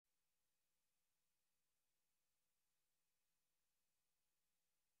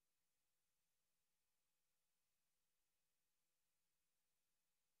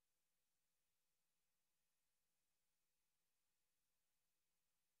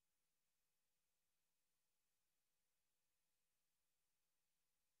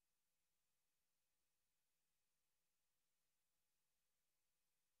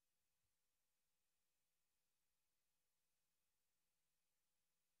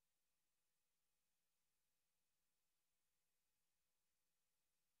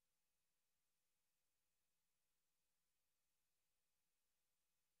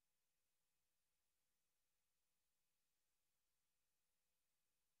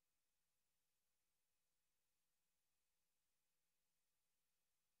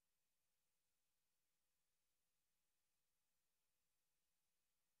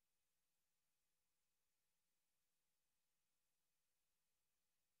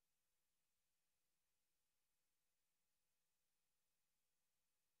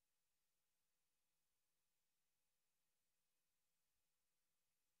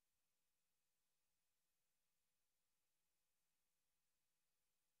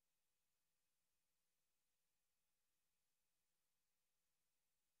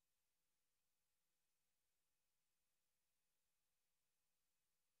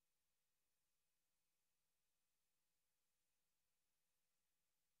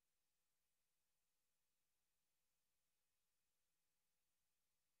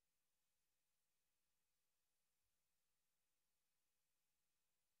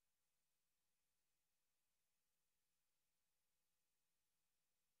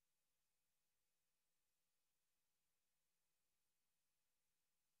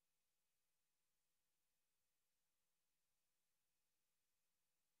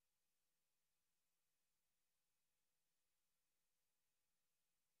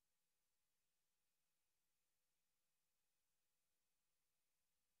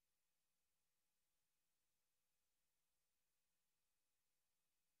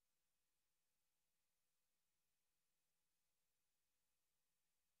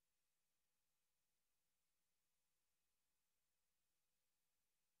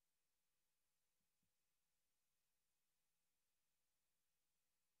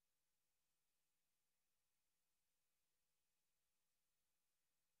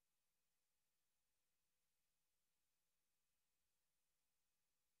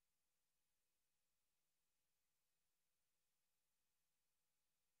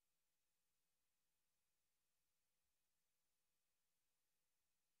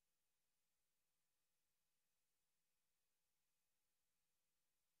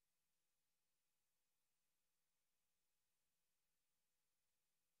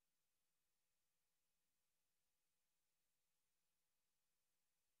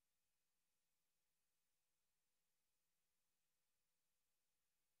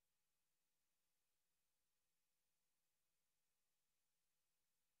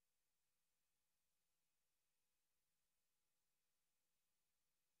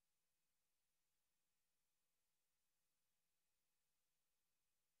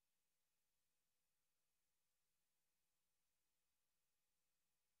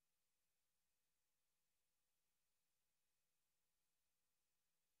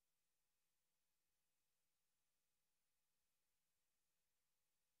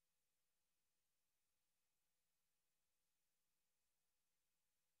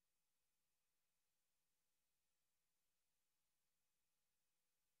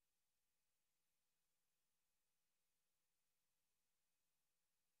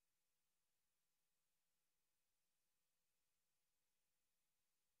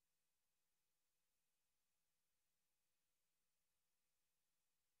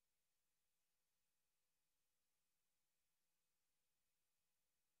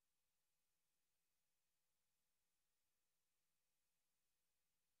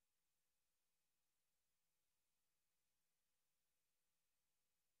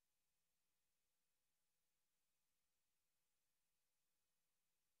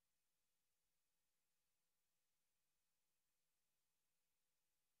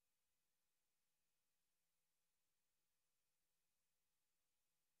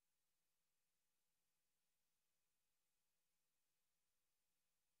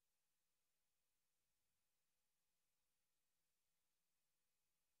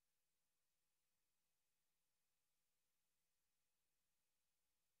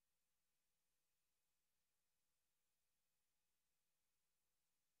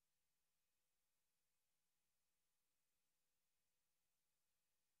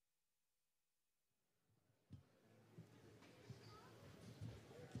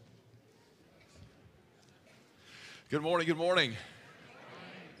Good morning, good morning.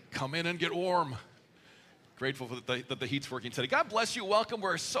 Come in and get warm. Grateful that the heat's working today. God bless you. Welcome.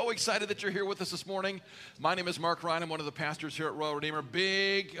 We're so excited that you're here with us this morning. My name is Mark Ryan. I'm one of the pastors here at Royal Redeemer.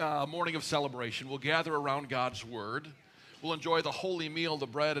 Big morning of celebration. We'll gather around God's Word. We'll enjoy the holy meal, the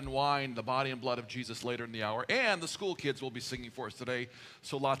bread and wine, the body and blood of Jesus later in the hour. And the school kids will be singing for us today,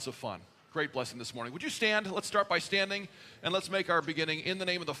 so lots of fun. Great blessing this morning. Would you stand? Let's start by standing, and let's make our beginning in the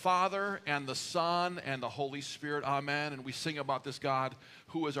name of the Father, and the Son, and the Holy Spirit. Amen. And we sing about this God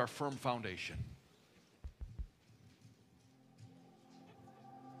who is our firm foundation.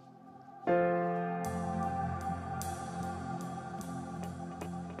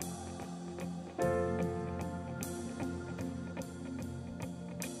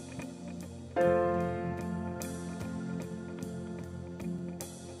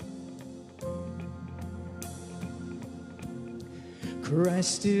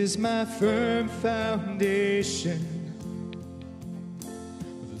 Christ is my firm foundation,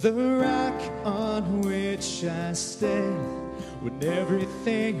 the rock on which I stand when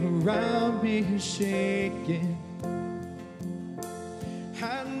everything around me is shaking.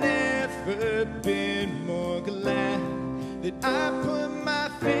 I've never been more glad that I put my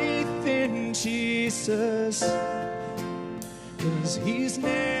faith in Jesus, 'cause He's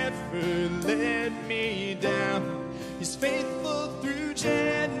never let me down. He's faithful through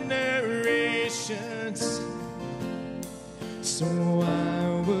generations. So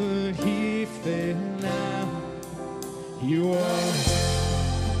why would He fail now? He won't.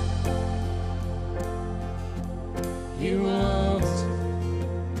 He won't.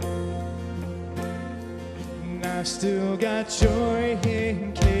 And I've still got joy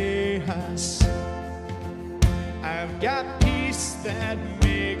in chaos. I've got peace that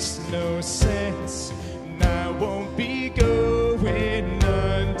makes no sense. I won't be going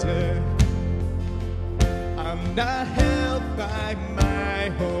under. I'm not held by my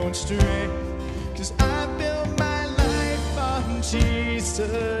own strength, 'cause I built my life on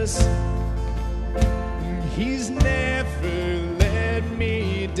Jesus. He's never let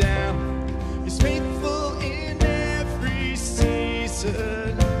me down. He's faithful in every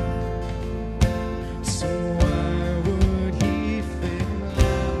season. So why would He fail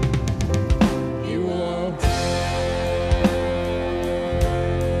now? He won't.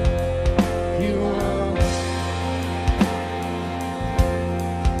 He won't.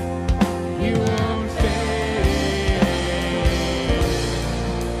 He won't fail.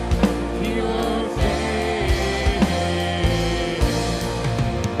 He won't fail.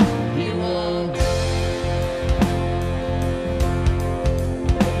 He won't.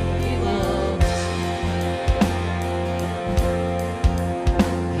 He won't.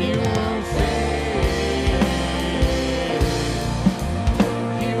 He won't fail.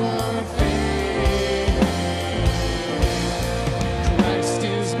 He won't fail. Christ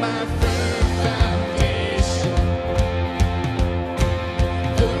is my firm foundation,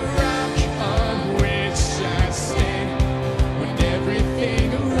 the rock on which I stand when everything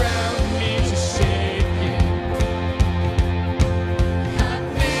around me is shaking. I've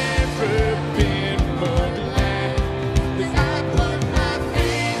never been more glad that I put my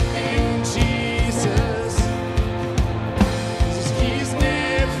faith in Jesus, 'cause He's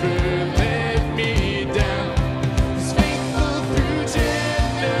never let me down. He's faithful through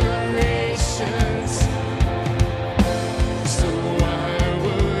generations. So why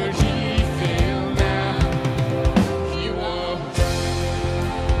would He fail now? He won't.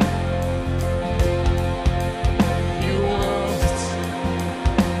 He won't.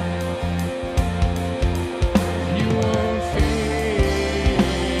 He won't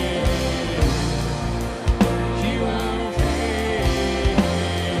fail. He won't fail.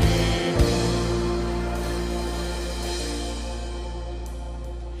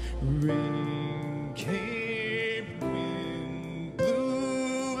 Rain came, wind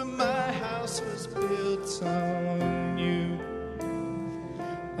blew, and my house was built on you.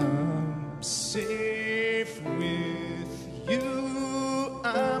 I'm safe with you.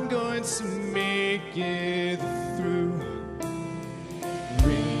 I'm going to make it through.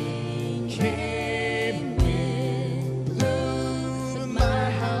 Rain came, wind blew, and my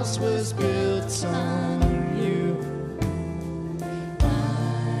house was built on you.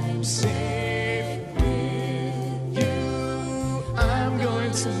 I'm safe with you. I'm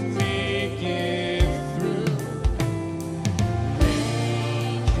going to make it through.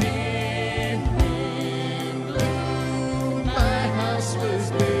 Rain came, wind blew, my house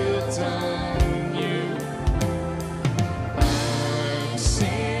was built on you. I'm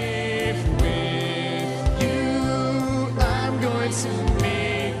safe with you. I'm going to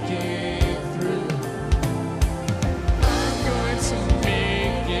make it through.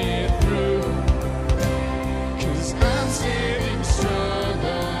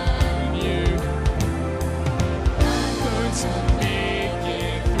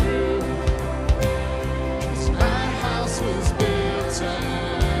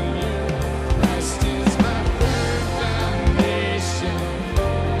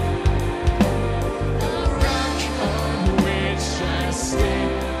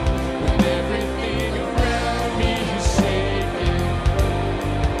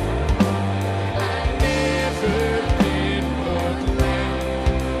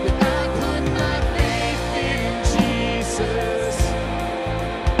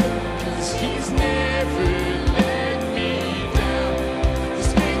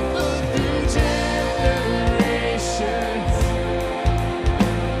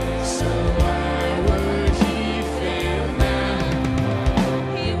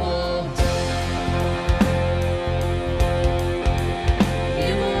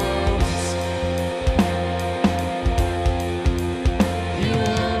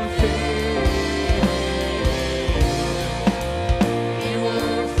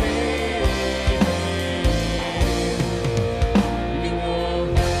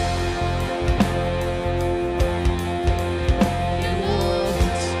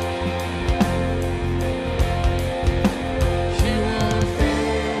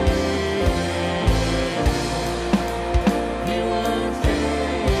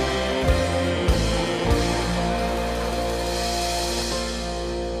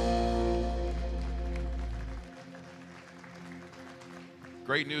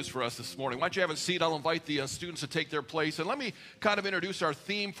 great news for us this morning. Why don't you have a seat? I'll invite the students to take their place. And let me kind of introduce our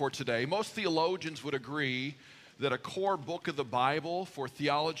theme for today. Most theologians would agree that a core book of the Bible for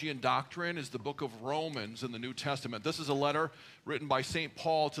theology and doctrine is the book of Romans in the New Testament. This is a letter written by St.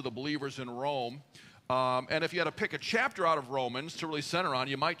 Paul to the believers in Rome. And if you had to pick a chapter out of Romans to really center on,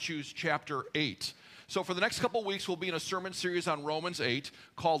 you might choose chapter 8. So for the next couple of weeks, we'll be in a sermon series on Romans 8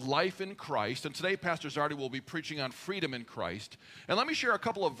 called Life in Christ. And today, Pastor Zardi will be preaching on freedom in Christ. And let me share a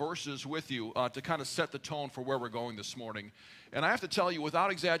couple of verses with you to kind of set the tone for where we're going this morning. And I have to tell you, without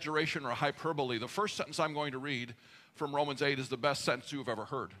exaggeration or hyperbole, the first sentence I'm going to read from Romans 8 is the best sentence you've ever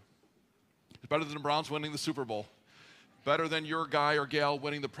heard. It's better than the Browns winning the Super Bowl. Better than your guy or gal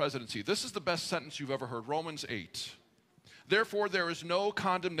winning the presidency. This is the best sentence you've ever heard. Romans 8. Therefore, there is no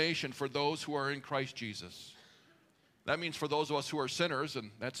condemnation for those who are in Christ Jesus. That means for those of us who are sinners,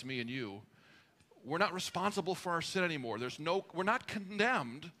 and that's me and you, we're not responsible for our sin anymore. We're not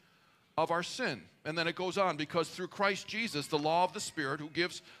condemned of our sin. And then it goes on, because through Christ Jesus, the law of the Spirit who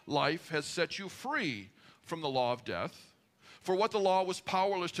gives life has set you free from the law of death. For what the law was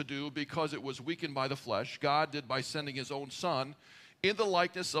powerless to do because it was weakened by the flesh, God did by sending his own Son in the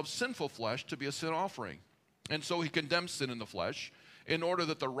likeness of sinful flesh to be a sin offering. And so he condemned sin in the flesh in order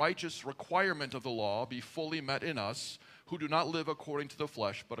that the righteous requirement of the law be fully met in us who do not live according to the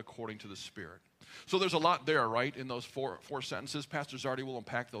flesh but according to the Spirit. So there's a lot there, right, in those four sentences. Pastor Zardi will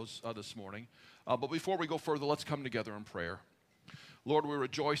unpack those this morning. But before we go further, let's come together in prayer. Lord, we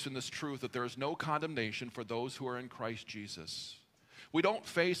rejoice in this truth that there is no condemnation for those who are in Christ Jesus. We don't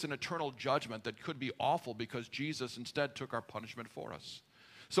face an eternal judgment that could be awful because Jesus instead took our punishment for us.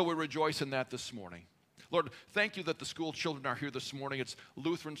 So we rejoice in that this morning. Lord, thank you that the school children are here this morning. It's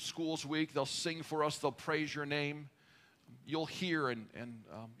Lutheran Schools Week. They'll sing for us. They'll praise your name. You'll hear and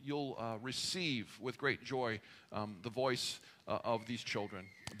you'll receive with great joy the voice of these children.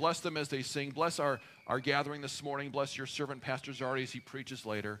 Bless them as they sing. Bless our gathering this morning. Bless your servant, Pastor Zardi, as he preaches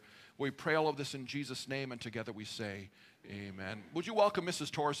later. We pray all of this in Jesus' name, and together we say, amen. Would you welcome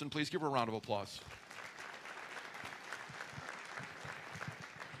Mrs. Torreson? Please give her a round of applause.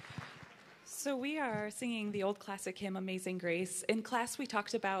 So we are singing the old classic hymn, Amazing Grace. In class, we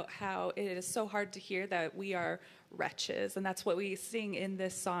talked about how it is so hard to hear that we are wretches, and that's what we sing in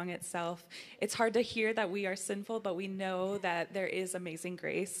this song itself. It's hard to hear that we are sinful, but we know that there is amazing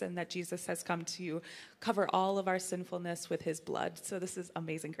grace and that Jesus has come to cover all of our sinfulness with his blood. So this is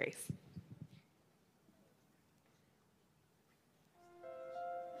Amazing Grace.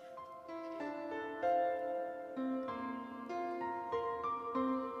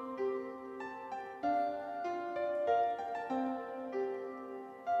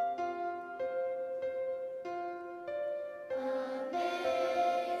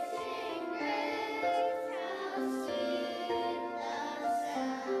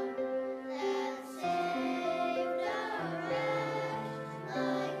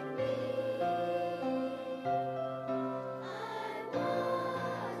 Like me.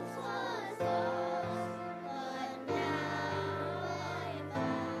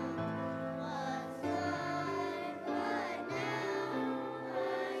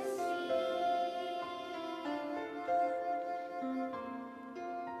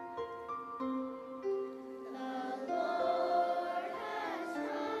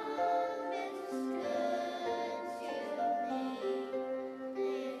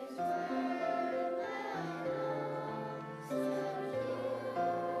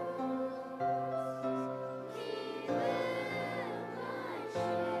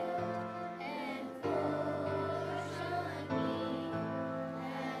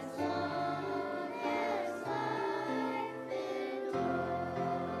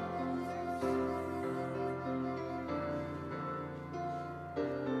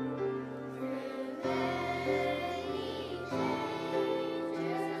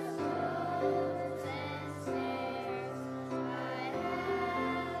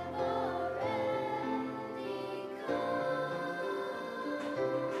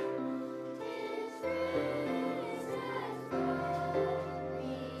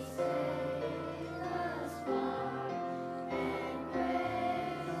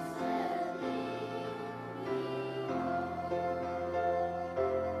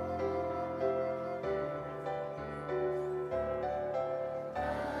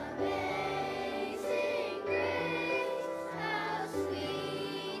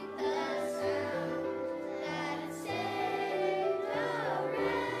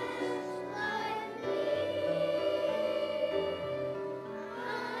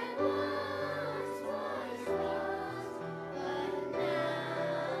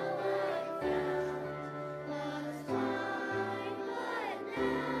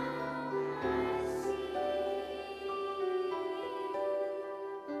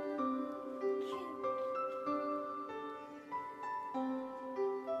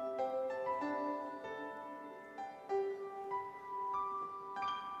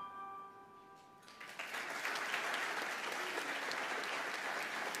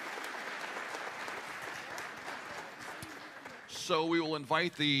 so we will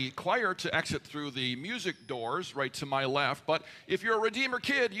invite the choir to exit through the music doors right to my left. But if you're a Redeemer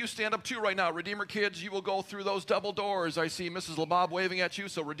kid, you stand up too right now. Redeemer kids, you will go through those double doors. I see Mrs. LeBob waving at you.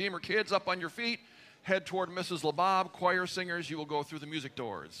 So Redeemer kids, up on your feet, head toward Mrs. LeBob. Choir singers, you will go through the music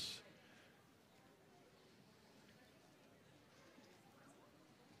doors.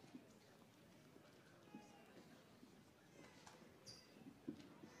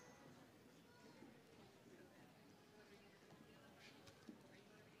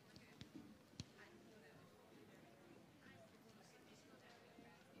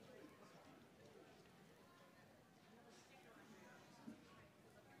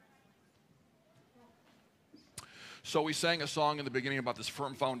 So we sang a song in the beginning about this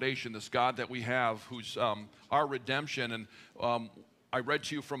firm foundation, this God that we have, who's our redemption. And I read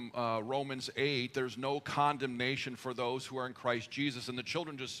to you from Romans 8, there's no condemnation for those who are in Christ Jesus. And the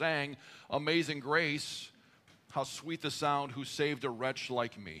children just sang, Amazing Grace, how sweet the sound who saved a wretch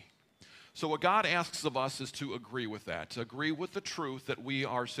like me. So what God asks of us is to agree with that, to agree with the truth that we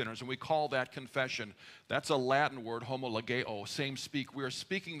are sinners, and we call that confession. That's a Latin word, homologeo, same speak. We are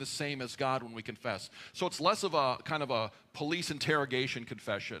speaking the same as God when we confess. So it's less of a kind of a police interrogation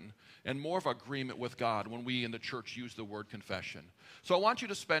confession and more of agreement with God when we in the church use the word confession. So I want you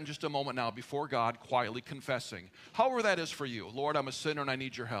to spend just a moment now before God quietly confessing, however that is for you. Lord, I'm a sinner and I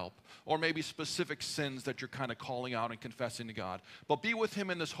need your help. Or maybe specific sins that you're kind of calling out and confessing to God. But be with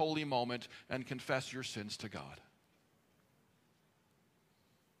him in this holy moment and confess your sins to God.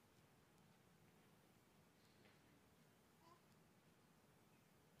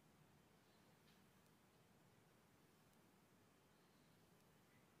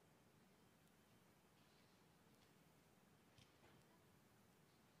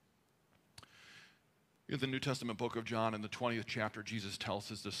 In the New Testament book of John, in the 20th chapter, Jesus tells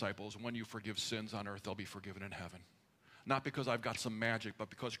his disciples, when you forgive sins on earth, they'll be forgiven in heaven. Not because I've got some magic, but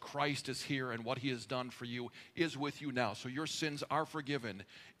because Christ is here and what he has done for you is with you now. So your sins are forgiven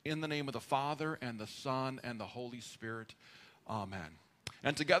in the name of the Father and the Son and the Holy Spirit. Amen.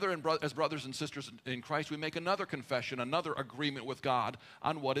 And together as brothers and sisters in Christ, we make another confession, another agreement with God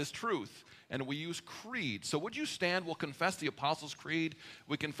on what is truth. And we use creed. So would you stand? We'll confess the Apostles' Creed.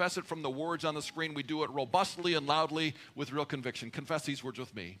 We confess it from the words on the screen. We do it robustly and loudly with real conviction. Confess these words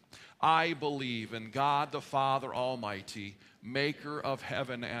with me. I believe in God the Father Almighty, maker of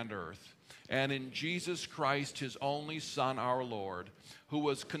heaven and earth, and in Jesus Christ, his only Son, our Lord, who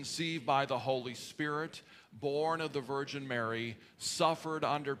was conceived by the Holy Spirit, born of the Virgin Mary, suffered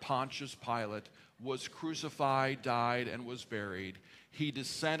under Pontius Pilate, was crucified, died, and was buried. He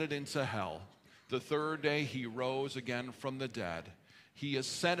descended into hell. The third day he rose again from the dead. He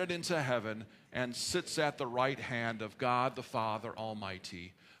ascended into heaven and sits at the right hand of God the Father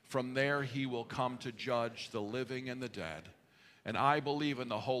Almighty. From there he will come to judge the living and the dead. And I believe in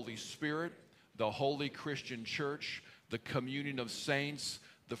the Holy Spirit, the holy Christian church, the communion of saints,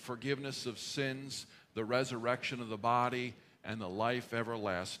 the forgiveness of sins, the resurrection of the body, and the life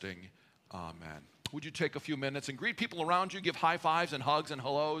everlasting. Amen. Would you take a few minutes and greet people around you, give high fives and hugs and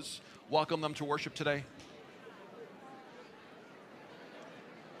hellos, welcome them to worship today?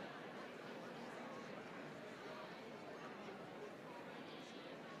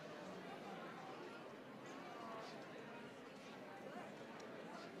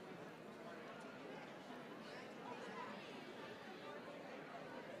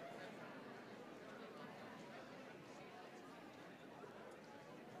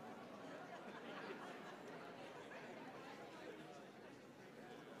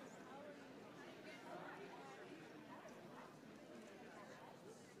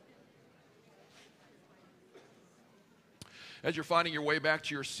 As you're finding your way back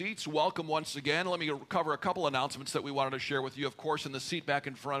to your seats, welcome once again. Let me cover a couple announcements that we wanted to share with you. Of course, in the seat back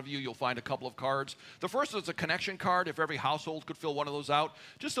in front of you, you'll find a couple of cards. The first is a connection card. If every household could fill one of those out,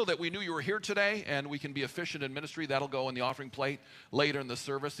 just so that we knew you were here today and we can be efficient in ministry. That'll go in the offering plate later in the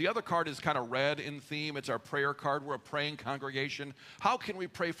service. The other card is kind of red in theme. It's our prayer card. We're a praying congregation. How can we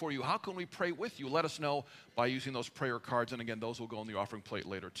pray for you? How can we pray with you? Let us know by using those prayer cards. And again, those will go in the offering plate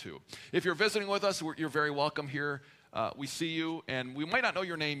later too. If you're visiting with us, you're very welcome here. We see you, and we might not know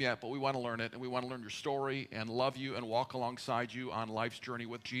your name yet, but we want to learn it, and we want to learn your story and love you and walk alongside you on life's journey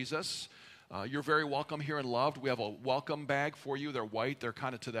with Jesus. You're very welcome here and loved. We have a welcome bag for you. They're white. They're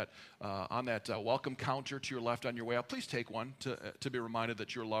kind of to that on that welcome counter to your left on your way out. Please take one to be reminded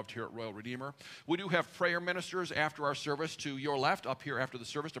that you're loved here at Royal Redeemer. We do have prayer ministers after our service to your left, up here after the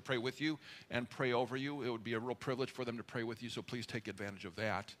service, to pray with you and pray over you. It would be a real privilege for them to pray with you, so please take advantage of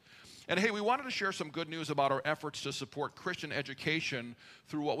that. And hey, we wanted to share some good news about our efforts to support Christian education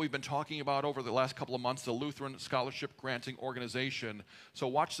through what we've been talking about over the last couple of months, the Lutheran Scholarship Granting Organization. So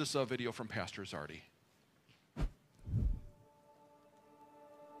watch this video from Pastor Zardi.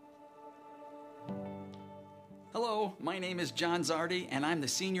 Hello, my name is John Zardi, and I'm the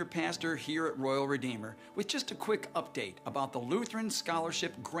senior pastor here at Royal Redeemer, with just a quick update about the Lutheran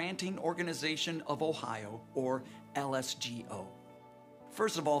Scholarship Granting Organization of Ohio, or LSGO.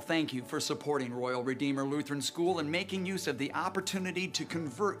 First of all, thank you for supporting Royal Redeemer Lutheran School and making use of the opportunity to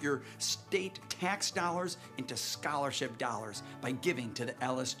convert your state tax dollars into scholarship dollars by giving to the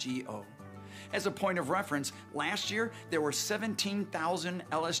LSGO. As a point of reference, last year there were 17,000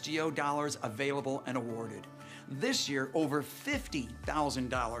 LSGO dollars available and awarded. This year, over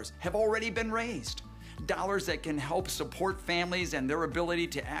 $50,000 have already been raised. Dollars that can help support families and their ability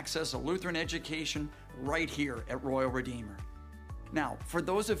to access a Lutheran education right here at Royal Redeemer. Now, for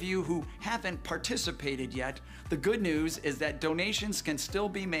those of you who haven't participated yet, the good news is that donations can still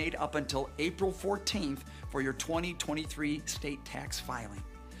be made up until April 14th for your 2023 state tax filing.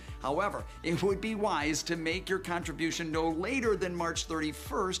 However, it would be wise to make your contribution no later than March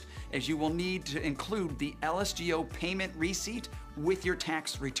 31st, as you will need to include the LSGO payment receipt with your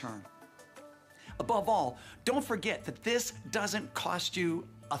tax return. Above all, don't forget that this doesn't cost you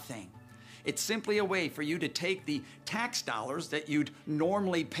a thing. It's simply a way for you to take the tax dollars that you'd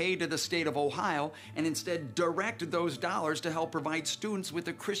normally pay to the state of Ohio and instead direct those dollars to help provide students with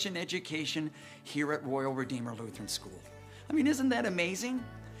a Christian education here at Royal Redeemer Lutheran School. I mean, isn't that amazing?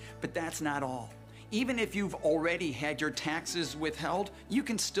 But that's not all. Even if you've already had your taxes withheld, you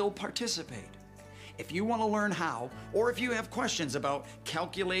can still participate. If you want to learn how, or if you have questions about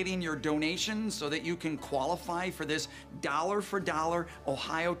calculating your donations so that you can qualify for this dollar-for-dollar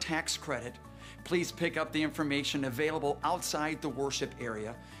Ohio tax credit, please pick up the information available outside the worship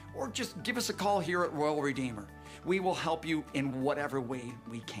area, or just give us a call here at Royal Redeemer. We will help you in whatever way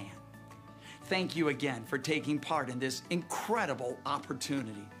we can. Thank you again for taking part in this incredible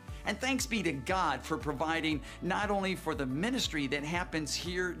opportunity. And thanks be to God for providing not only for the ministry that happens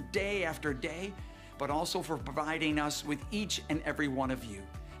here day after day, but also for providing us with each and every one of you,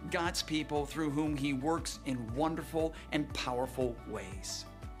 God's people through whom He works in wonderful and powerful ways.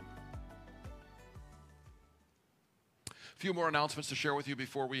 A few more announcements to share with you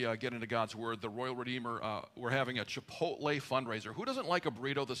before we get into God's Word. The Royal Redeemer, we're having a Chipotle fundraiser. Who doesn't like a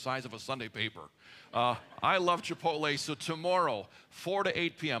burrito the size of a Sunday paper? I love Chipotle, so tomorrow, 4 to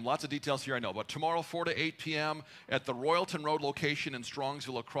 8 p.m., lots of details here I know, but tomorrow, 4 to 8 p.m. at the Royalton Road location in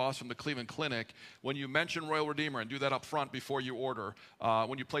Strongsville across from the Cleveland Clinic, when you mention Royal Redeemer and do that up front before you order,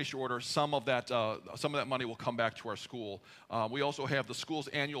 when you place your order, some of that money will come back to our school. We also have the school's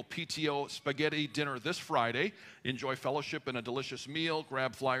annual PTO spaghetti dinner this Friday. Enjoy fellowship and a delicious meal.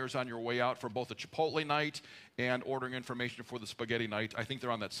 Grab flyers on your way out for both the Chipotle night and ordering information for the spaghetti night. I think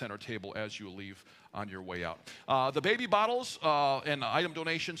they're on that center table as you leave on your way out. The baby bottles and item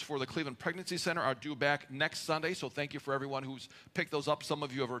donations for the Cleveland Pregnancy Center are due back next Sunday, so thank you for everyone who's picked those up. Some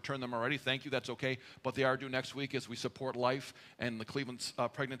of you have returned them already. Thank you. That's okay, but they are due next week as we support life and the Cleveland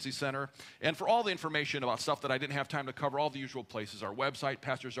Pregnancy Center. And for all the information about stuff that I didn't have time to cover, all the usual places, our website,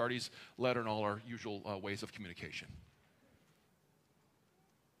 Pastor Zardi's letter, and all our usual ways of communication.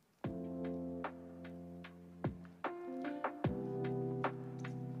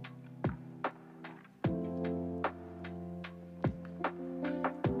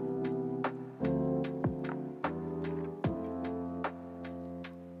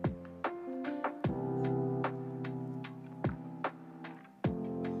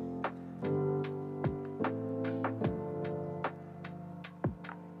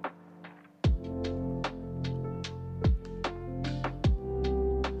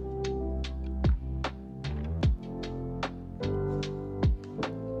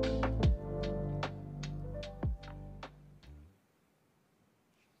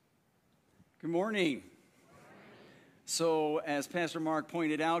 Good morning. So, as Pastor Mark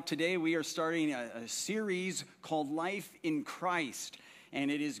pointed out, today we are starting a series called Life in Christ. And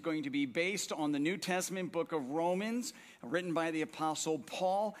it is going to be based on the New Testament book of Romans, written by the Apostle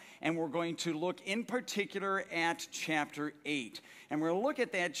Paul. And we're going to look in particular at chapter 8. And we're going to look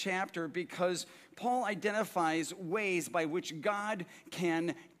at that chapter because Paul identifies ways by which God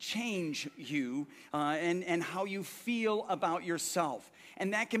can change you and how you feel about yourself.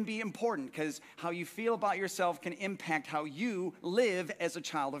 And that can be important because how you feel about yourself can impact how you live as a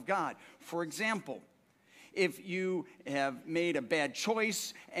child of God. For example, if you have made a bad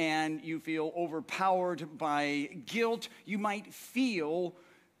choice and you feel overpowered by guilt, you might feel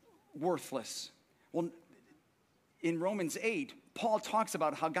worthless. Well, in Romans 8, Paul talks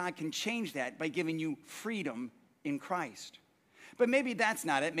about how God can change that by giving you freedom in Christ. But maybe that's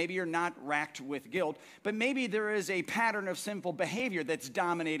not it. Maybe you're not racked with guilt. But maybe there is a pattern of sinful behavior that's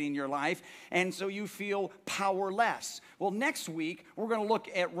dominating your life, and so you feel powerless. Well, next week, we're going to look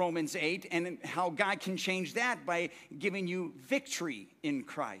at Romans 8 and how God can change that by giving you victory in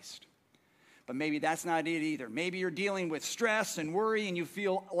Christ. But maybe that's not it either. Maybe you're dealing with stress and worry, and you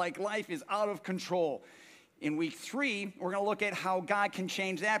feel like life is out of control. In week 3, we're going to look at how God can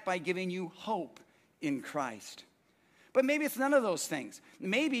change that by giving you hope in Christ. But maybe it's none of those things.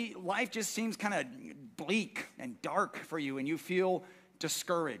 Maybe life just seems kind of bleak and dark for you, and you feel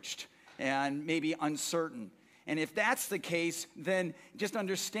discouraged and maybe uncertain. And if that's the case, then just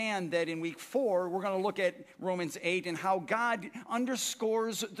understand that in week 4, we're going to look at Romans 8 and how God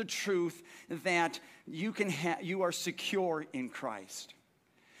underscores the truth that you are secure in Christ.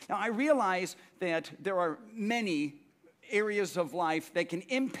 Now, I realize that there are many areas of life that can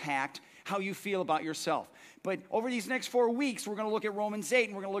impact how you feel about yourself. But over these next 4 weeks, we're going to look at Romans 8,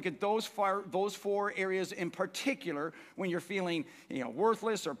 and we're going to look at those 4 areas in particular when you're feeling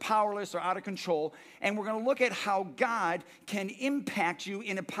worthless or powerless or out of control. And we're going to look at how God can impact you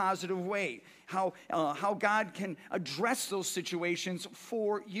in a positive way, how God can address those situations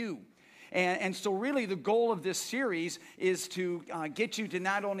for you. And so really the goal of this series is to get you to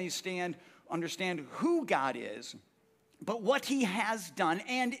not only understand who God is, but what he has done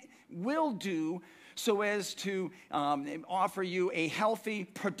and will do so as to offer you a healthy,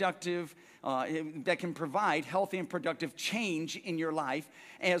 productive, that can provide healthy and productive change in your life,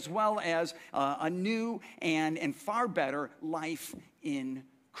 as well as a new and far better life in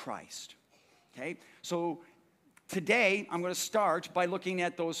Christ. Okay? So today, I'm going to start by looking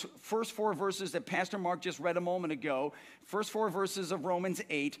at those first 4 verses that Pastor Mark just read a moment ago, first 4 verses of Romans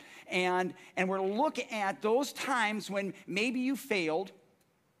 8, and we're going to look at those times when maybe you failed,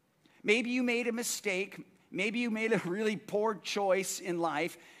 maybe you made a mistake, maybe you made a really poor choice in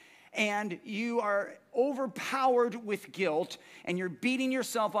life, and you are overpowered with guilt, and you're beating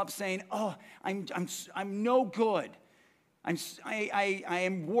yourself up saying, oh, I'm no good. I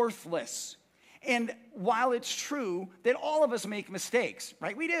am worthless. And while it's true that all of us make mistakes,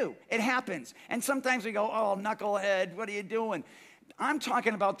 right? We do. It happens. And sometimes we go, oh, knucklehead, what are you doing? I'm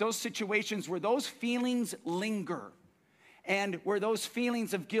talking about those situations where those feelings linger and where those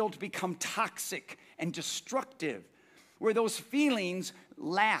feelings of guilt become toxic and destructive, where those feelings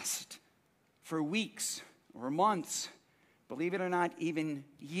last for weeks or months, believe it or not, even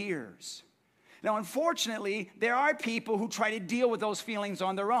years. Now, unfortunately, there are people who try to deal with those feelings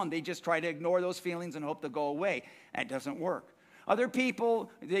on their own. They just try to ignore those feelings and hope they'll go away. That doesn't work. Other people,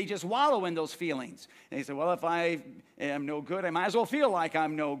 they just wallow in those feelings. They say, well, if I am no good, I might as well feel like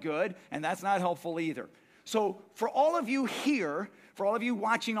I'm no good, and that's not helpful either. So for all of you here, for all of you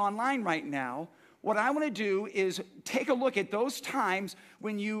watching online right now, what I want to do is take a look at those times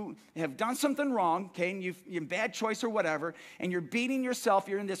when you have done something wrong, okay, and you're bad choice or whatever, and you're beating yourself,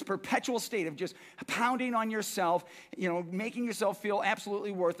 you're in this perpetual state of just pounding on yourself, making yourself feel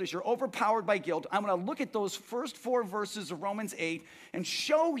absolutely worthless, you're overpowered by guilt. I'm going to look at those first 4 verses of Romans 8 and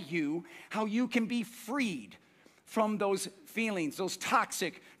show you how you can be freed from those feelings, those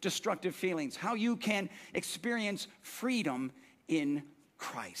toxic, destructive feelings, how you can experience freedom in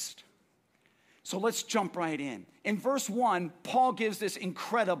Christ. So let's jump right in. In verse 1, Paul gives this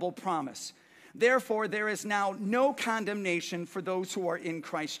incredible promise. Therefore, there is now no condemnation for those who are in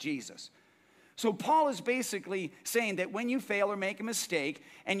Christ Jesus. So Paul is basically saying that when you fail or make a mistake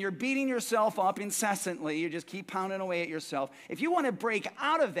and you're beating yourself up incessantly, you just keep pounding away at yourself, if you want to break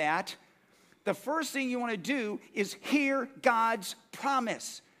out of that, the first thing you want to do is hear God's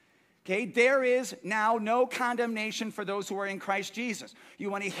promise. Okay, there is now no condemnation for those who are in Christ Jesus.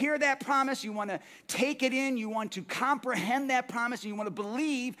 You want to hear that promise, you want to take it in, you want to comprehend that promise, and you want to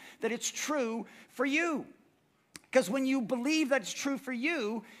believe that it's true for you. Because when you believe that it's true for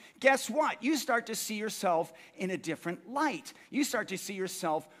you, guess what? You start to see yourself in a different light. You start to see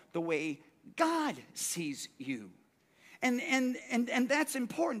yourself the way God sees you. And that's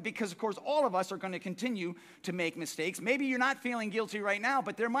important because, of course, all of us are going to continue to make mistakes. Maybe you're not feeling guilty right now,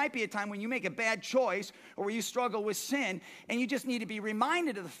 but there might be a time when you make a bad choice or where you struggle with sin, and you just need to be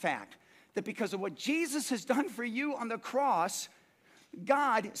reminded of the fact that because of what Jesus has done for you on the cross,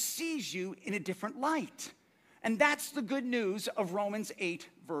 God sees you in a different light. And that's the good news of Romans 8,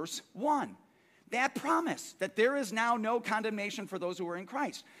 verse 1. That promise that there is now no condemnation for those who are in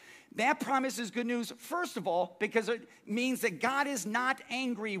Christ. That promise is good news, first of all, because it means that God is not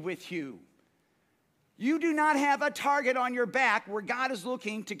angry with you. You do not have a target on your back where God is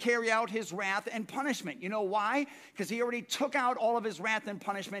looking to carry out his wrath and punishment. You know why? Because he already took out all of his wrath and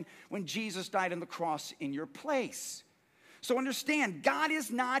punishment when Jesus died on the cross in your place. So understand, God is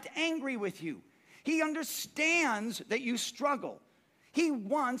not angry with you. He understands that you struggle. He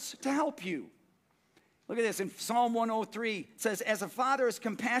wants to help you. Look at this. In Psalm 103, it says, as a father has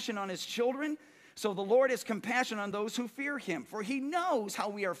compassion on his children, so the Lord has compassion on those who fear him. For he knows how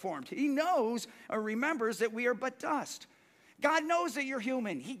we are formed. He knows or remembers that we are but dust. God knows that you're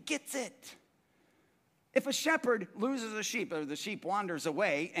human. He gets it. If a shepherd loses a sheep, or the sheep wanders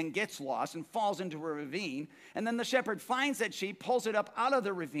away and gets lost and falls into a ravine, and then the shepherd finds that sheep, pulls it up out of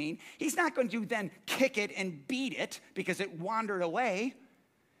the ravine, he's not going to then kick it and beat it because it wandered away.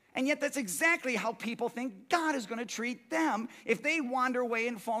 And yet that's exactly how people think God is going to treat them if they wander away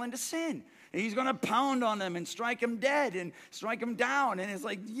and fall into sin. He's going to pound on them and strike them dead and strike them down. And it's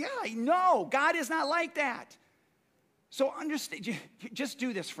like, yeah, no, God is not like that. So understand, just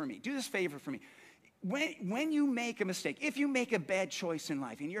do this for me. Do this favor for me. When you make a mistake, if you make a bad choice in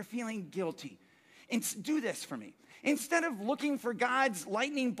life and you're feeling guilty, do this for me. Instead of looking for God's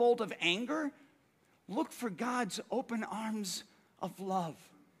lightning bolt of anger, look for God's open arms of love.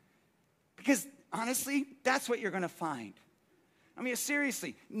 Because honestly, that's what you're going to find. I mean,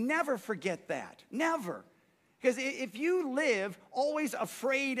 seriously, never forget that. Never. Because if you live always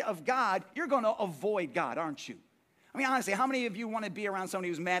afraid of God, you're going to avoid God, aren't you? I mean, honestly, how many of you want to be around somebody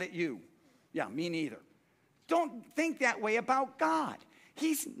who's mad at you? Yeah, me neither. Don't think that way about God.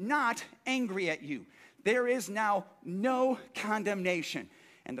 He's not angry at you. There is now no condemnation.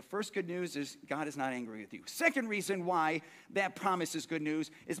 And the first good news is God is not angry with you. Second reason why that promise is good news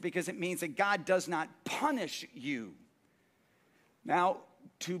is because it means that God does not punish you. Now,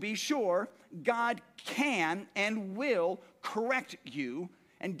 to be sure, God can and will correct you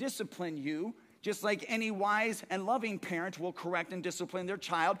and discipline you, just like any wise and loving parent will correct and discipline their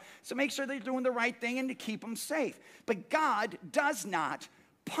child. So make sure they're doing the right thing and to keep them safe. But God does not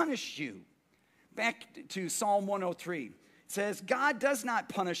punish you. Back to Psalm 103. It says, God does not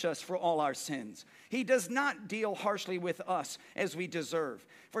punish us for all our sins. He does not deal harshly with us as we deserve.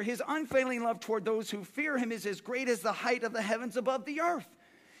 For his unfailing love toward those who fear him is as great as the height of the heavens above the earth.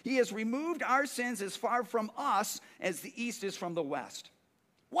 He has removed our sins as far from us as the east is from the west.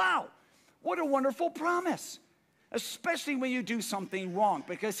 Wow, what a wonderful promise. Especially when you do something wrong.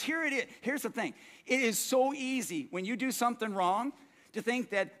 Because here it is. Here's the thing. It is so easy when you do something wrong to think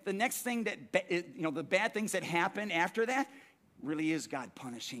that the next thing the bad things that happen after that really is God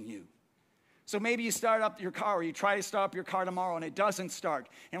punishing you. So maybe you start up your car, or you try to start up your car tomorrow and it doesn't start.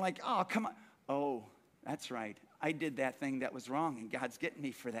 And like, oh, come on. Oh, that's right. I did that thing that was wrong and God's getting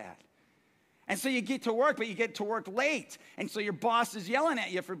me for that. And so you get to work, but you get to work late. And so your boss is yelling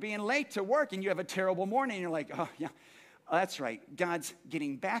at you for being late to work and you have a terrible morning. And you're like, oh, yeah, that's right. God's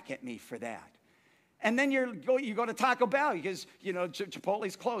getting back at me for that. And then you go to Taco Bell because,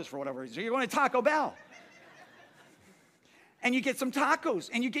 Chipotle's closed for whatever reason. So you're going to Taco Bell. And you get some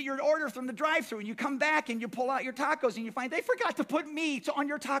tacos, and you get your order from the drive-thru, and you come back, and you pull out your tacos, and you find they forgot to put meat on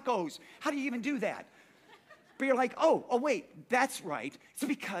your tacos. How do you even do that? But you're like, oh, wait, that's right. It's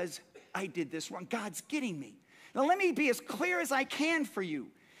because I did this wrong. God's getting me. Now, let me be as clear as I can for you.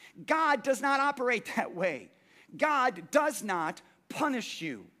 God does not operate that way. God does not punish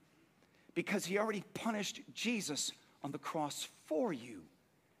you because he already punished Jesus on the cross for you.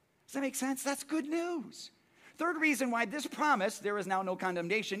 Does that make sense? That's good news. Third reason why this promise, there is now no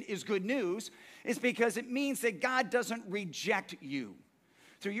condemnation, is good news is because it means that God doesn't reject you.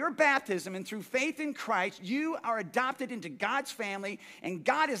 Through your baptism and through faith in Christ, you are adopted into God's family, and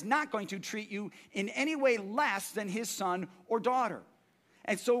God is not going to treat you in any way less than his son or daughter.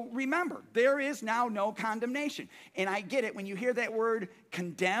 And so remember, there is now no condemnation. And I get it. When you hear that word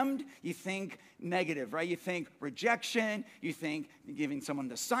condemned, you think negative, right? You think rejection. You think giving someone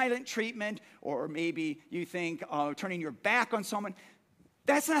the silent treatment. Or maybe you think turning your back on someone.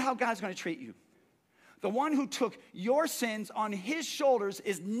 That's not how God's going to treat you. The one who took your sins on his shoulders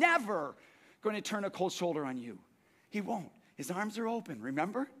is never going to turn a cold shoulder on you. He won't. His arms are open,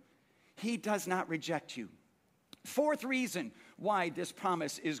 remember? He does not reject you. Fourth reason why this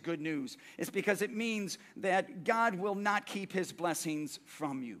promise is good news is because it means that God will not keep his blessings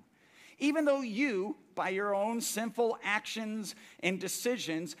from you. Even though you, by your own sinful actions and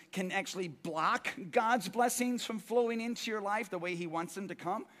decisions, can actually block God's blessings from flowing into your life the way he wants them to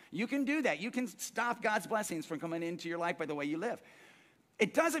come, you can do that. You can stop God's blessings from coming into your life by the way you live.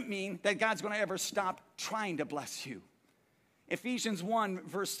 It doesn't mean that God's going to ever stop trying to bless you. Ephesians 1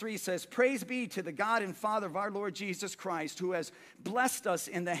 verse 3 says, "Praise be to the God and Father of our Lord Jesus Christ, who has blessed us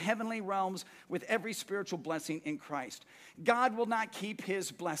in the heavenly realms with every spiritual blessing in Christ." God will not keep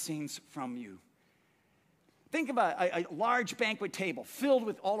his blessings from you. Think about a large banquet table filled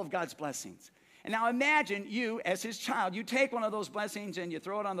with all of God's blessings. And now imagine you, as his child, you take one of those blessings and you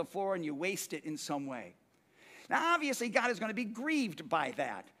throw it on the floor and you waste it in some way. Now, obviously, God is going to be grieved by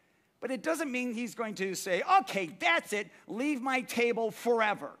that. But it doesn't mean he's going to say, okay, that's it, leave my table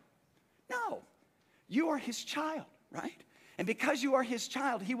forever. No, you are his child, right? And because you are his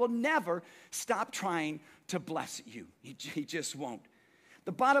child, he will never stop trying to bless you. He just won't.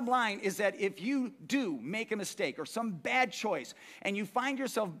 The bottom line is that if you do make a mistake or some bad choice and you find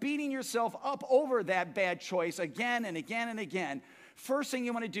yourself beating yourself up over that bad choice again and again and again, first thing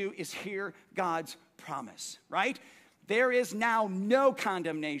you want to do is hear God's promise, right? There is now no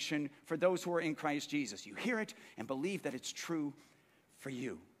condemnation for those who are in Christ Jesus. You hear it and believe that it's true for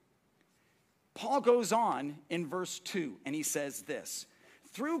you. Paul goes on in verse 2 and he says this,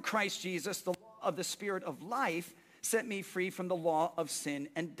 "Through Christ Jesus, the law of the Spirit of life set me free from the law of sin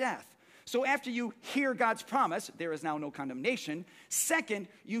and death." So after you hear God's promise, there is now no condemnation. Second,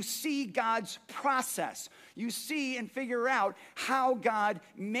 you see God's process. You see and figure out how God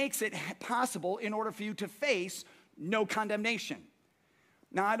makes it possible in order for you to face no condemnation.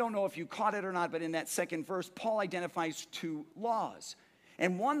 Now, I don't know if you caught it or not, but in that second verse, Paul identifies two laws.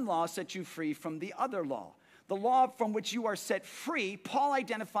 And one law sets you free from the other law. The law from which you are set free, Paul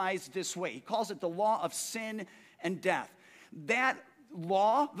identifies this way. He calls it the law of sin and death. That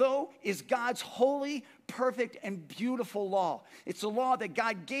law, though, is God's holy, perfect, and beautiful law. It's a law that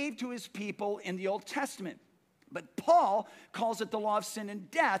God gave to his people in the Old Testament. But Paul calls it the law of sin and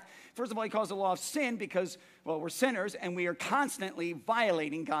death. First of all, he calls it the law of sin because, well, we're sinners and we are constantly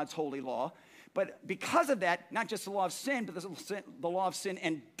violating God's holy law. But because of that, not just the law of sin, but the law of sin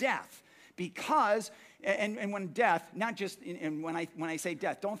and death. Because, and when death, not just, and when I say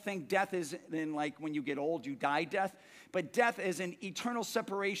death, don't think death is in like when you get old, you die death. But death is an eternal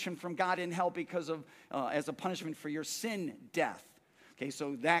separation from God in hell because of, as a punishment for your sin death. Okay,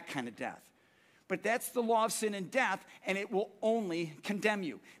 so that kind of death. But that's the law of sin and death, and it will only condemn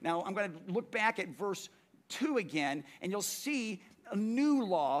you. Now, I'm going to look back at verse 2 again, and you'll see a new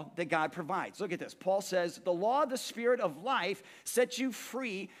law that God provides. Look at this. Paul says, "The law of the Spirit of life sets you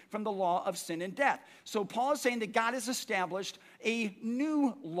free from the law of sin and death." So Paul is saying that God has established a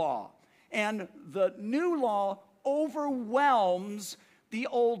new law, and the new law overwhelms the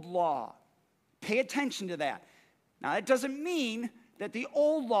old law. Pay attention to that. Now, that doesn't mean that the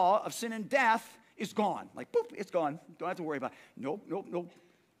old law of sin and death is gone. Like, boop, it's gone. Don't have to worry about it. Nope.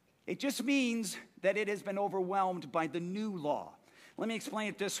 It just means that it has been overwhelmed by the new law. Let me explain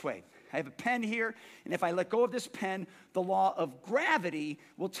it this way. I have a pen here, and if I let go of this pen, the law of gravity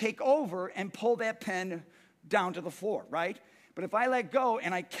will take over and pull that pen down to the floor, right? But if I let go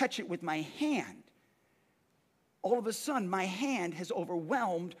and I catch it with my hand, all of a sudden, my hand has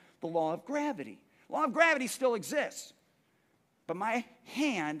overwhelmed the law of gravity. The law of gravity still exists, but my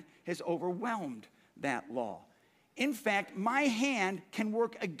hand has overwhelmed that law. In fact, my hand can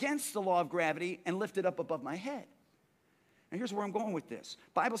work against the law of gravity and lift it up above my head. Now, here's where I'm going with this.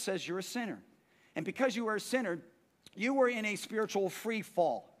 The Bible says you're a sinner. And because you are a sinner, you were in a spiritual free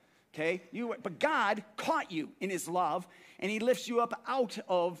fall. Okay? But God caught you in his love, and he lifts you up out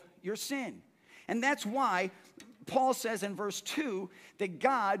of your sin. And that's why Paul says in verse 2 that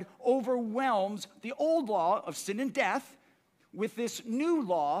God overwhelms the old law of sin and death with this new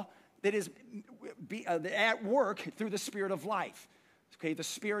law that is at work through the Spirit of life. Okay, the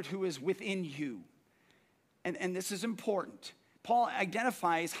Spirit who is within you. And this is important. Paul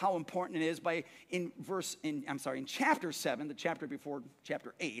identifies how important it is in chapter 7, the chapter before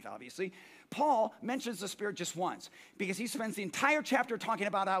chapter 8, obviously. Paul mentions the Spirit just once because he spends the entire chapter talking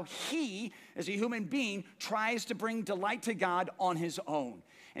about how he, as a human being, tries to bring delight to God on his own.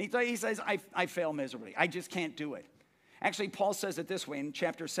 And he says, I fail miserably. I just can't do it. Actually, Paul says it this way in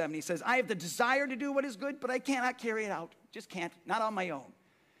chapter 7. He says, I have the desire to do what is good, but I cannot carry it out. Just can't, not on my own.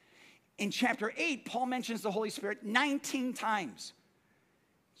 In chapter 8, Paul mentions the Holy Spirit 19 times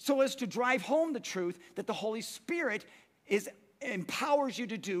so as to drive home the truth that the Holy Spirit empowers you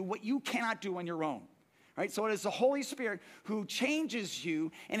to do what you cannot do on your own. Right? So it is the Holy Spirit who changes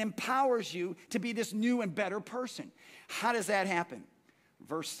you and empowers you to be this new and better person. How does that happen?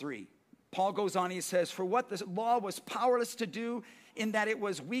 Verse 3. Paul goes on, he says, for what the law was powerless to do in that it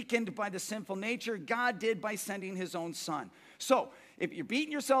was weakened by the sinful nature, God did by sending his own son. So if you're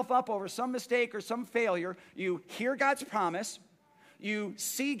beating yourself up over some mistake or some failure, you hear God's promise, you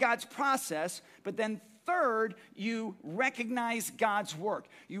see God's process, but then third, you recognize God's work.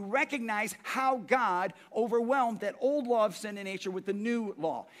 You recognize how God overwhelmed that old law of sin and nature with the new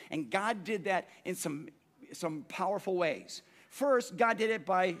law. And God did that in some powerful ways. First, God did it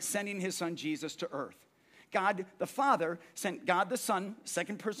by sending his son Jesus to earth. God the Father sent God the Son,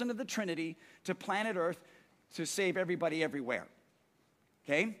 second person of the Trinity, to planet Earth to save everybody everywhere.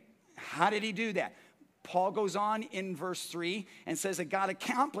 Okay? How did he do that? Paul goes on in verse 3 and says that God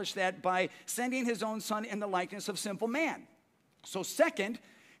accomplished that by sending his own son in the likeness of sinful man. So second,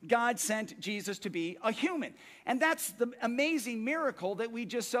 God sent Jesus to be a human. And that's the amazing miracle that we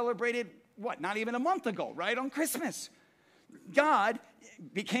just celebrated, not even a month ago, right, on Christmas. God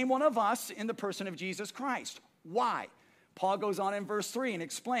became one of us in the person of Jesus Christ. Why? Paul goes on in verse 3 and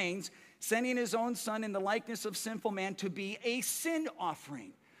explains, sending his own son in the likeness of sinful man to be a sin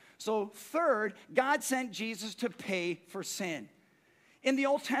offering. So third, God sent Jesus to pay for sin. In the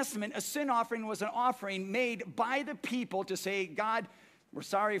Old Testament, a sin offering was an offering made by the people to say, God, we're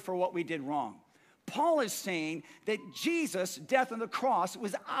sorry for what we did wrong. Paul is saying that Jesus' death on the cross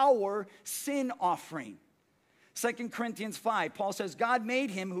was our sin offering. 2 Corinthians 5, Paul says, God made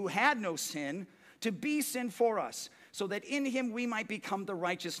him who had no sin to be sin for us, so that in him we might become the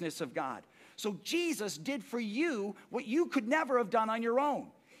righteousness of God. So Jesus did for you what you could never have done on your own.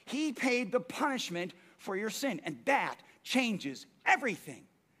 He paid the punishment for your sin, and that changes everything.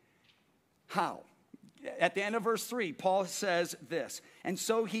 How? At the end of verse 3, Paul says this, and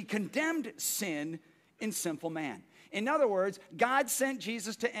so he condemned sin in sinful man. In other words, God sent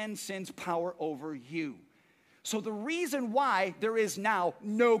Jesus to end sin's power over you. So the reason why there is now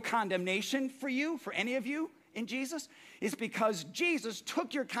no condemnation for you, for any of you in Jesus, is because Jesus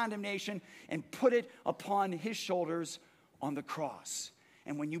took your condemnation and put it upon his shoulders on the cross.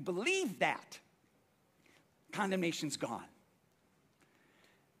 And when you believe that, condemnation's gone.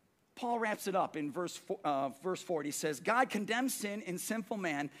 Paul wraps it up in verse 4. He says, God condemns sin in sinful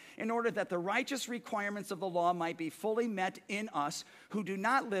man in order that the righteous requirements of the law might be fully met in us who do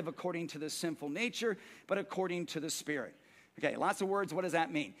not live according to the sinful nature, but according to the Spirit. Okay, lots of words. What does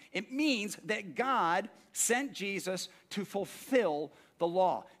that mean? It means that God sent Jesus to fulfill the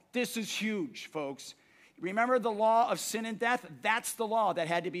law. This is huge, folks. Remember the law of sin and death? That's the law that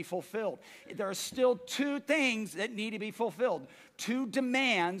had to be fulfilled. There are still two things that need to be fulfilled. Two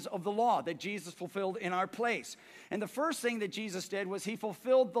demands of the law that Jesus fulfilled in our place. And the first thing that Jesus did was he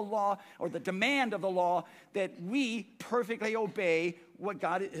fulfilled the law, or the demand of the law, that we perfectly obey what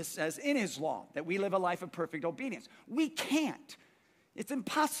God says in his law, that we live a life of perfect obedience. We can't. It's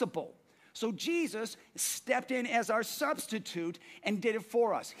impossible. So Jesus stepped in as our substitute and did it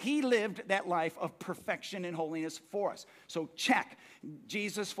for us. He lived that life of perfection and holiness for us. So check.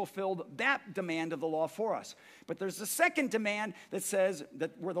 Jesus fulfilled that demand of the law for us. But there's a second demand that says,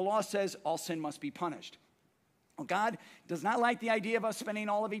 that where the law says all sin must be punished. Well, God does not like the idea of us spending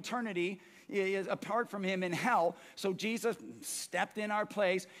all of eternity apart from him in hell. So Jesus stepped in our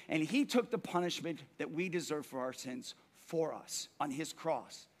place and he took the punishment that we deserve for our sins for us on his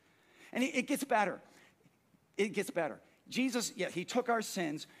cross. And it gets better. It gets better. Jesus, he took our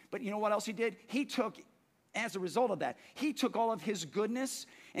sins, but you know what else he did? He took, as a result of that, he took all of his goodness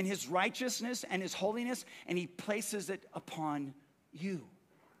and his righteousness and his holiness, and he places it upon you.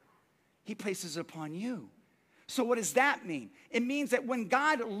 He places it upon you. So what does that mean? It means that when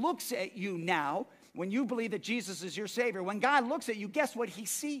God looks at you now, when you believe that Jesus is your Savior, when God looks at you, guess what he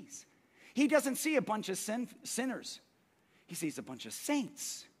sees? He doesn't see a bunch of sinners. He sees a bunch of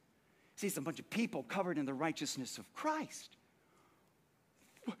saints. Sees a bunch of people covered in the righteousness of Christ.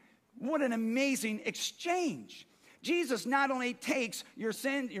 What an amazing exchange. Jesus not only takes your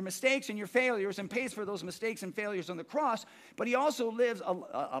sin, your mistakes, and your failures and pays for those mistakes and failures on the cross, but he also lives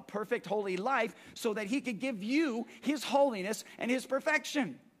a perfect, holy life so that he could give you his holiness and his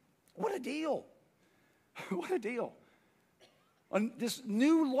perfection. What a deal. What a deal. And this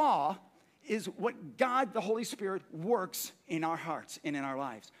new law is what God, the Holy Spirit, works in our hearts and in our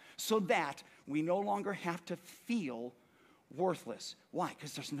lives so that we no longer have to feel worthless. Why?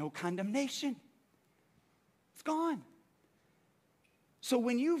 Because there's no condemnation. It's gone. So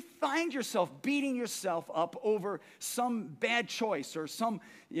when you find yourself beating yourself up over some bad choice or some,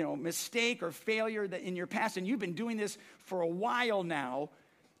 mistake or failure that in your past, and you've been doing this for a while now,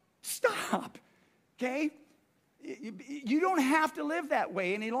 stop, okay? You don't have to live that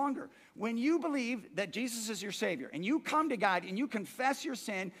way any longer. When you believe that Jesus is your Savior and you come to God and you confess your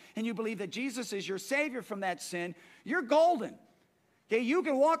sin and you believe that Jesus is your Savior from that sin, you're golden. Okay, you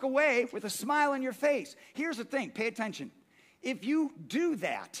can walk away with a smile on your face. Here's the thing, pay attention. If you do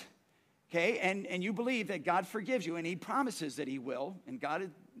that, okay, and you believe that God forgives you and he promises that he will, and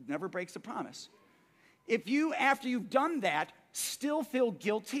God never breaks a promise. If you, after you've done that, still feel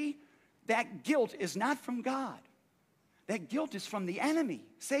guilty, that guilt is not from God. That guilt is from the enemy,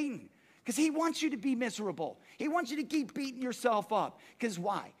 Satan, because he wants you to be miserable. He wants you to keep beating yourself up. Because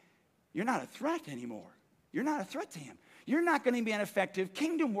why? You're not a threat anymore. You're not a threat to him. You're not going to be an effective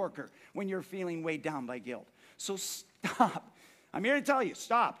kingdom worker when you're feeling weighed down by guilt. So stop. I'm here to tell you,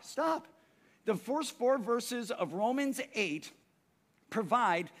 stop. The first 4 verses of Romans 8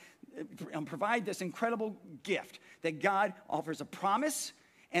 provide this incredible gift that God offers a promise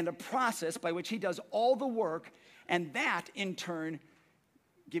and a process by which he does all the work, and that in turn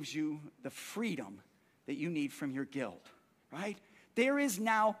gives you the freedom that you need from your guilt, right? There is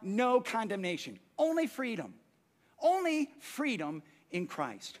now no condemnation, only freedom. Only freedom in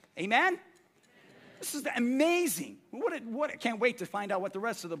Christ. Amen? This is amazing. I can't wait to find out what the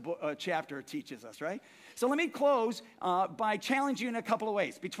rest of the chapter teaches us, right? So let me close by challenging you in a couple of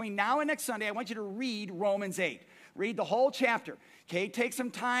ways. Between now and next Sunday, I want you to read Romans 8. Read the whole chapter. Okay, take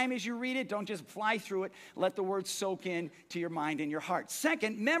some time as you read it. Don't just fly through it. Let the words soak in to your mind and your heart.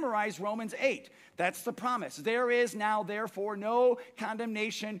 Second, memorize Romans 8. That's the promise. There is now, therefore, no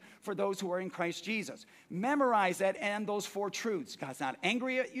condemnation for those who are in Christ Jesus. Memorize that and those 4 truths. God's not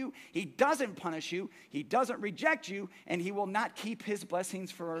angry at you. He doesn't punish you. He doesn't reject you. And he will not keep his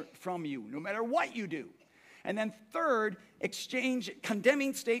blessings from you, no matter what you do. And then third, exchange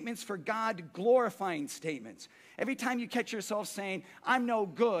condemning statements for God-glorifying statements. Every time you catch yourself saying, I'm no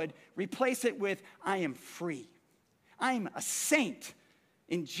good, replace it with, I am free. I'm a saint.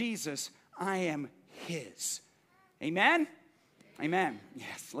 In Jesus, I am his. Amen? Amen.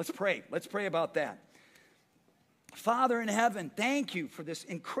 Yes, let's pray. Let's pray about that. Father in heaven, thank you for this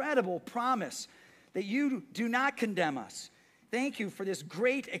incredible promise that you do not condemn us. Thank you for this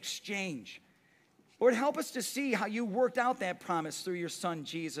great exchange. Lord, help us to see how you worked out that promise through your son,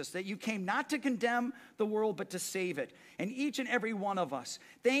 Jesus, that you came not to condemn the world, but to save it. And each and every one of us,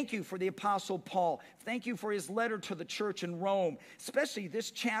 thank you for the Apostle Paul. Thank you for his letter to the church in Rome, especially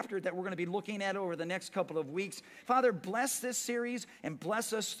this chapter that we're going to be looking at over the next couple of weeks. Father, bless this series and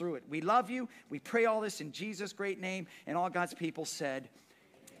bless us through it. We love you. We pray all this in Jesus' great name. And all God's people said,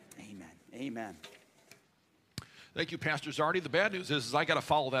 amen. Amen. Thank you, Pastor Zardy. The bad news is I got to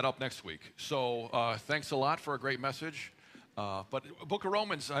follow that up next week. So thanks a lot for a great message. But Book of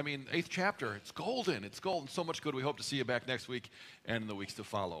Romans, 8th chapter, it's golden. It's golden. So much good. We hope to see you back next week and in the weeks to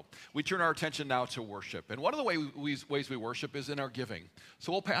follow. We turn our attention now to worship. And one of the ways we worship is in our giving.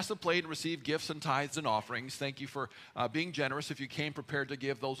 So we'll pass the plate and receive gifts and tithes and offerings. Thank you for being generous. If you came prepared to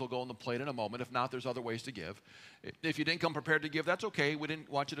give, those will go on the plate in a moment. If not, there's other ways to give. If you didn't come prepared to give, that's okay. We didn't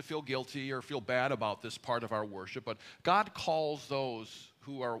want you to feel guilty or feel bad about this part of our worship. But God calls those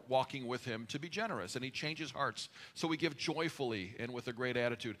who are walking with him to be generous, and he changes hearts. So we give joyfully and with a great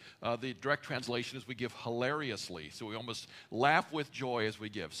attitude. The direct translation is we give hilariously. So we almost laugh with joy as we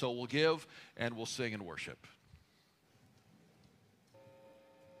give. So we'll give and we'll sing and worship.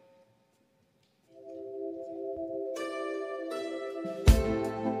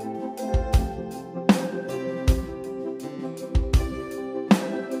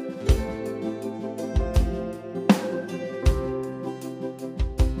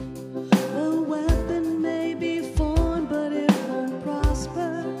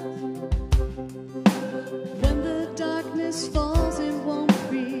 Falls, it won't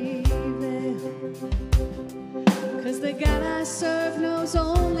prevail. 'Cause the God I serve knows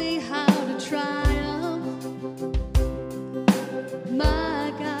only how to triumph.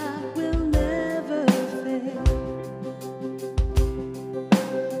 My God will never fail.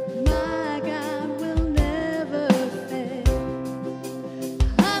 My God will never fail.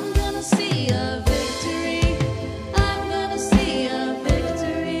 I'm gonna see a victory. I'm gonna see a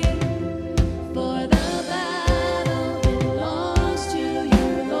victory. For the battle belongs to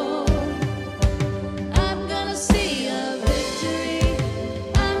you, Lord. I'm gonna see a victory.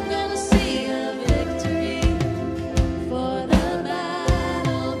 I'm gonna see a victory. For the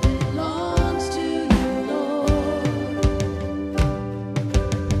battle belongs to you, Lord.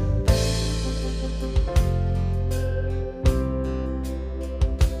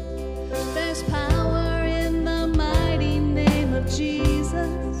 There's power in the mighty name of Jesus.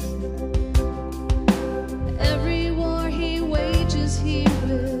 Every war he wages, he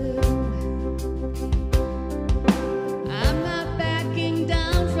will.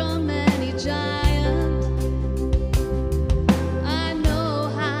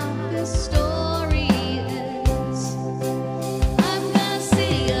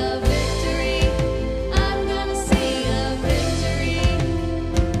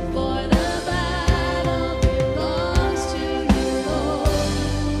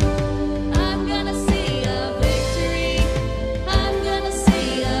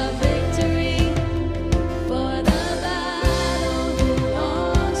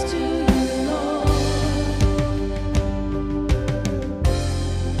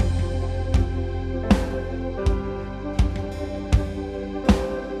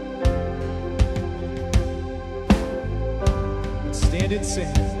 and it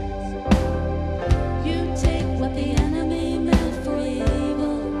says, You take what the enemy meant for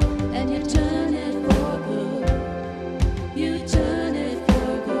evil and you turn it for good. You turn it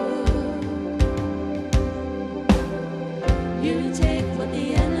for good. You take what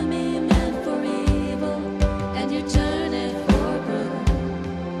the enemy meant for evil and you turn it for good.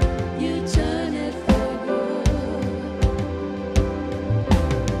 You turn it for good.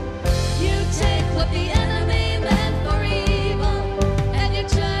 You take what the enemy meant for evil and you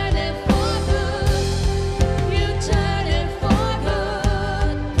turn it for good. You turn it for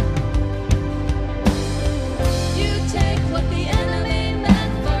good. You take what the enemy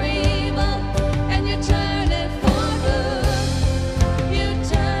meant for evil and you turn it for good. You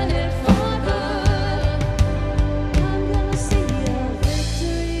turn it for good. I'm gonna see a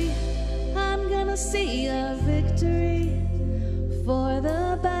victory. I'm gonna see a victory. For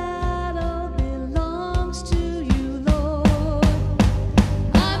the battle belongs to you, Lord.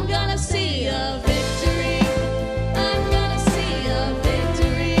 I'm gonna see a victory. I'm gonna see a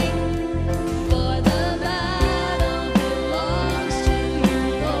victory. For the battle belongs to you,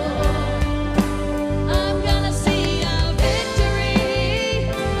 Lord. I'm gonna see a victory.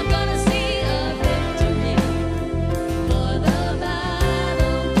 I'm gonna see a victory. For the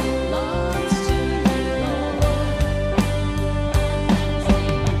battle belongs to you, Lord.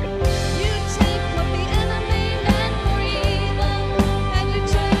 You take what the enemy meant for evil and you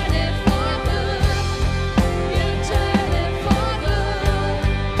turn it for good. You turn it for good.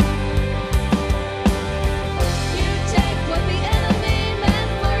 You take what the enemy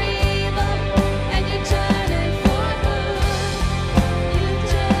meant for evil and you turn it for good. You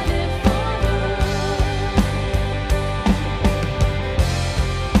turn it for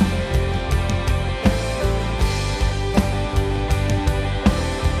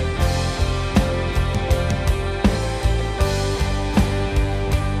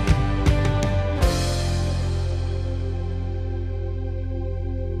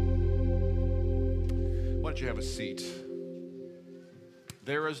Why don't you have a seat?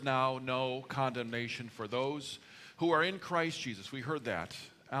 There is now no condemnation for those who are in Christ Jesus. We heard that.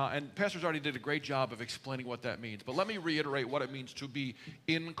 And Pastor's already did a great job of explaining what that means. But let me reiterate what it means to be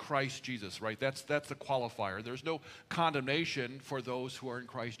in Christ Jesus, right? That's the qualifier. There's no condemnation for those who are in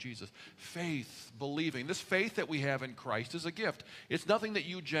Christ Jesus. Faith, believing. This faith that we have in Christ is a gift. It's nothing that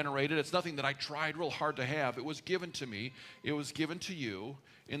you generated. It's nothing that I tried real hard to have. It was given to me. It was given to you.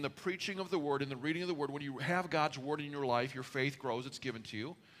 In the preaching of the Word, in the reading of the Word, when you have God's Word in your life, your faith grows. It's given to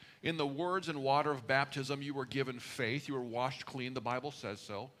you. In the words and water of baptism, you were given faith. You were washed clean. The Bible says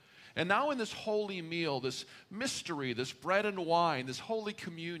so. And now in this holy meal, this mystery, this bread and wine, this holy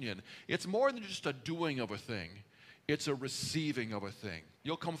communion, it's more than just a doing of a thing. It's a receiving of a thing.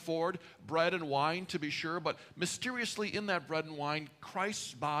 You'll come forward, bread and wine to be sure, but mysteriously in that bread and wine,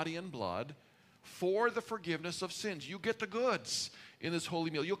 Christ's body and blood for the forgiveness of sins. You get the goods in this holy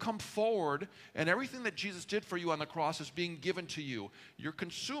meal. You'll come forward, and everything that Jesus did for you on the cross is being given to you. You're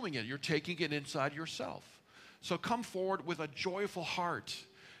consuming it. You're taking it inside yourself. So come forward with a joyful heart.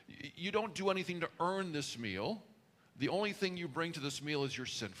 You don't do anything to earn this meal. The only thing you bring to this meal is your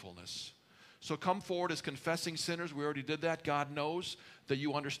sinfulness. So come forward as confessing sinners. We already did that. God knows that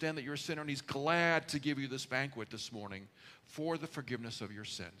you understand that you're a sinner, and He's glad to give you this banquet this morning for the forgiveness of your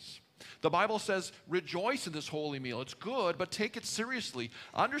sins. The Bible says, rejoice in this holy meal. It's good, but take it seriously.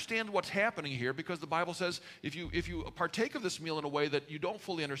 Understand what's happening here, because the Bible says if you partake of this meal in a way that you don't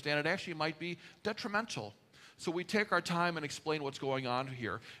fully understand, it actually might be detrimental. So we take our time and explain what's going on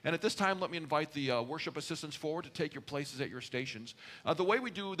here. And at this time, let me invite the worship assistants forward to take your places at your stations. The way we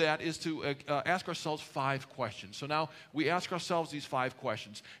do that is to ask ourselves 5 questions. So now we ask ourselves these 5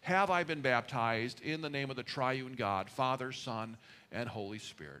 questions. Have I been baptized in the name of the triune God, Father, Son, and Holy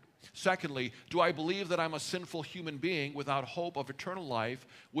Spirit? Secondly, do I believe that I'm a sinful human being without hope of eternal life,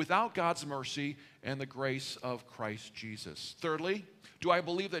 without God's mercy and the grace of Christ Jesus? Thirdly, do I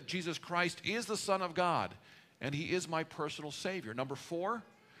believe that Jesus Christ is the Son of God and He is my personal Savior? Number 4,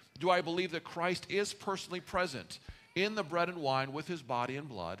 do I believe that Christ is personally present in the bread and wine with His body and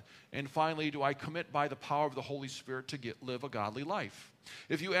blood? And finally, do I commit by the power of the Holy Spirit to live a godly life?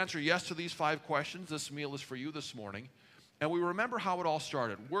 If you answer yes to these 5 questions, this meal is for you this morning. And we remember how it all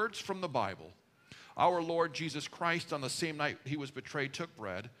started. Words from the Bible. Our Lord Jesus Christ, on the same night He was betrayed, took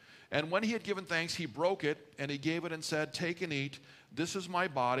bread. And when He had given thanks, He broke it, and He gave it and said, "Take and eat. This is my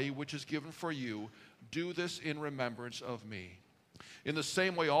body, which is given for you. Do this in remembrance of me." In the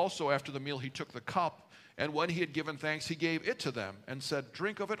same way also, after the meal, He took the cup. And when He had given thanks, He gave it to them and said,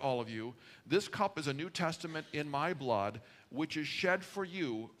 "Drink of it, all of you. This cup is a New Testament in my blood, which is shed for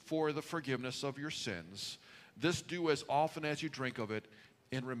you for the forgiveness of your sins. This do as often as you drink of it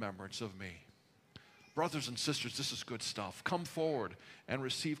in remembrance of me. Brothers and sisters, this is good stuff. Come forward and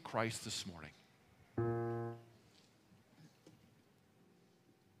receive Christ this morning.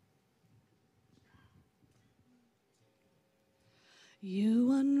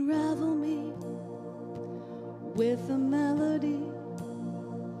 You unravel me with a melody.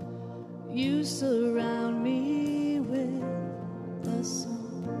 You surround me with a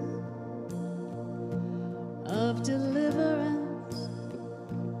song of deliverance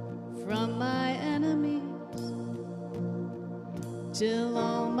from my enemies, till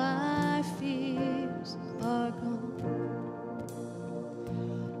all my fears are gone.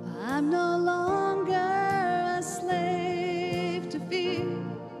 I'm no longer a slave to fear.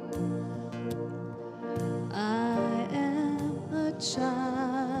 I am a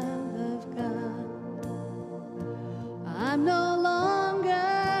child of God. I'm no longer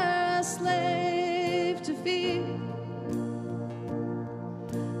a slave to fear.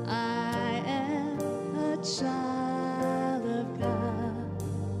 I am a child of God.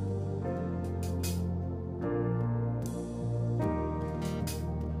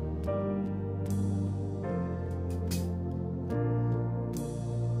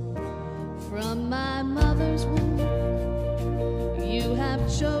 From my mother's womb, you have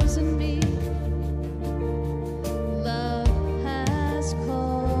chosen me. Love has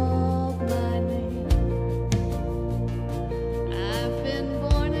called my name. I've been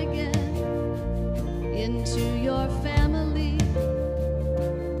born again into your family.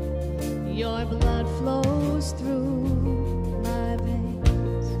 Your blood flows through my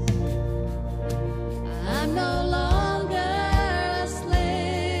veins. I'm no longer a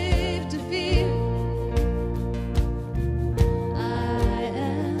slave to fear.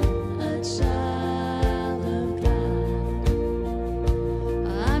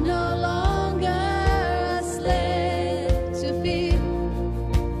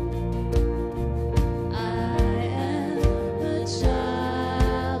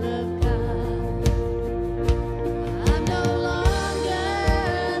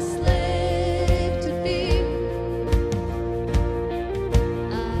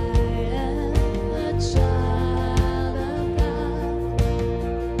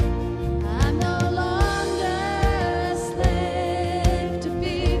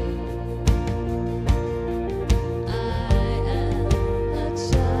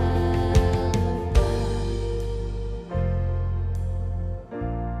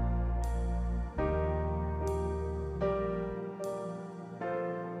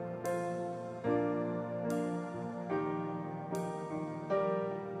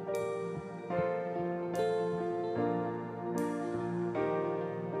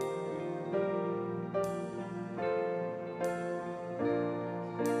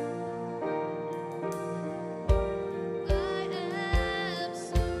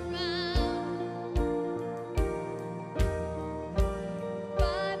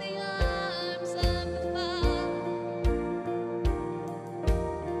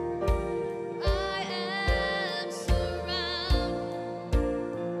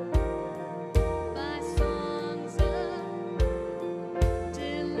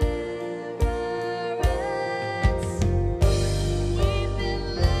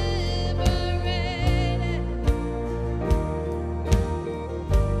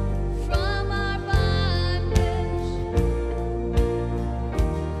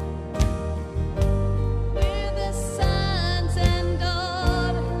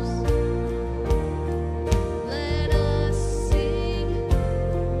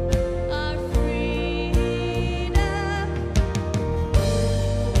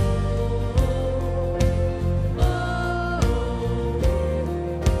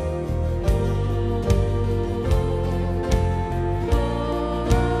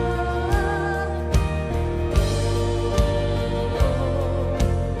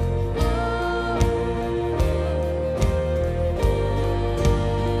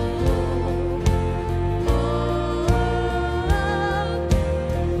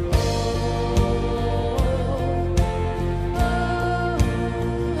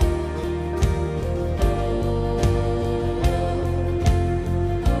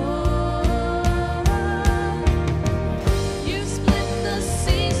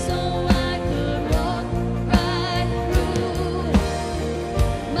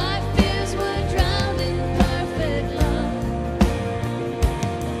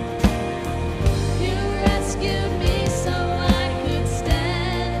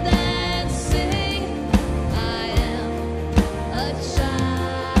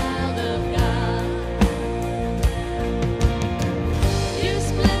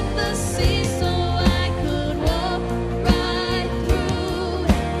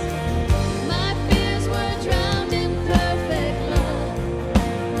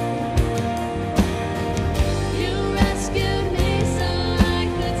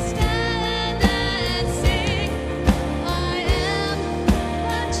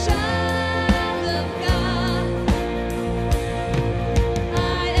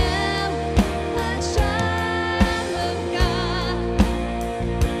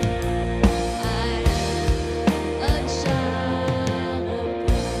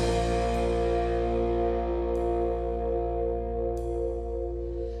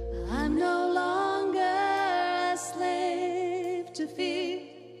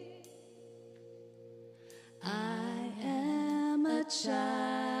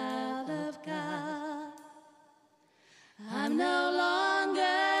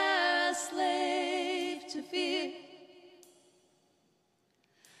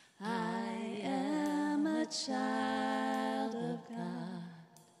 child of God.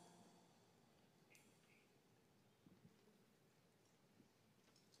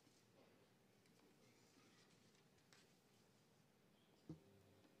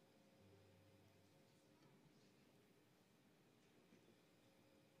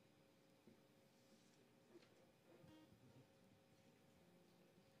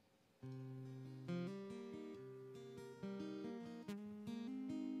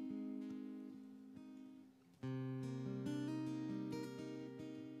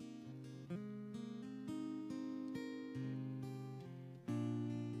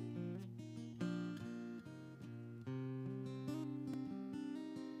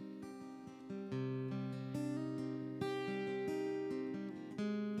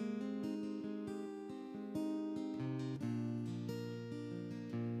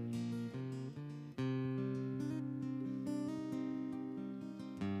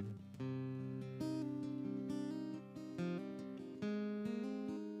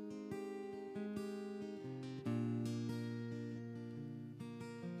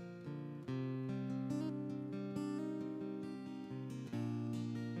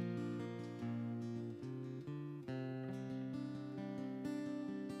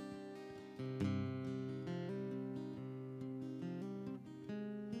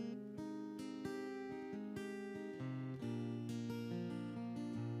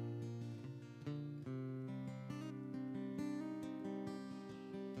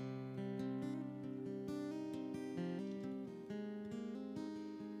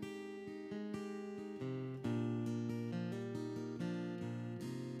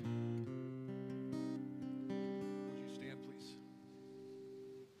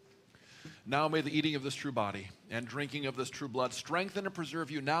 Now may the eating of this true body and drinking of this true blood strengthen and preserve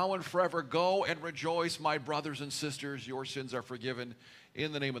you now and forever. Go and rejoice, my brothers and sisters. Your sins are forgiven.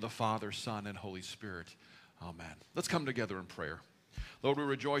 In the name of the Father, Son, and Holy Spirit. Amen. Let's come together in prayer. Lord, we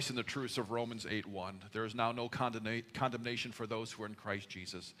rejoice in the truths of Romans 8:1. There is now no condemnation for those who are in Christ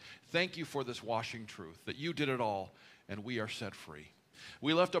Jesus. Thank you for this washing truth, that you did it all, and we are set free.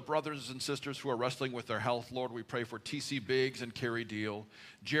 We lift up brothers and sisters who are wrestling with their health. Lord, we pray for T.C. Biggs and Carrie Deal,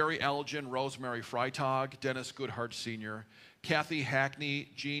 Jerry Elgin, Rosemary Freitag, Dennis Goodhart Sr., Kathy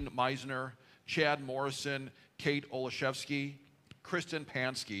Hackney, Jean Meisner, Chad Morrison, Kate Olaszewski, Kristen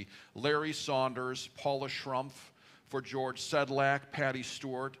Pansky, Larry Saunders, Paula Schrumpf, for George Sedlak, Patty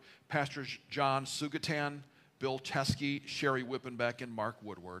Stewart, Pastor John Sugatan, Bill Teskey, Sherry Whippenbeck, and Mark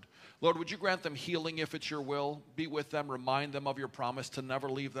Woodward. Lord, would you grant them healing if it's your will? Be with them. Remind them of your promise to never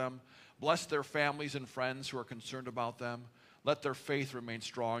leave them. Bless their families and friends who are concerned about them. Let their faith remain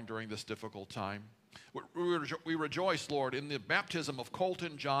strong during this difficult time. We rejoice, Lord, in the baptism of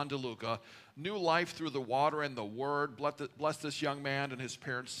Colton John DeLuca, new life through the water and the word. Bless this young man and his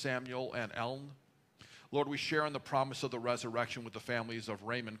parents, Samuel and Ellen. Lord, we share in the promise of the resurrection with the families of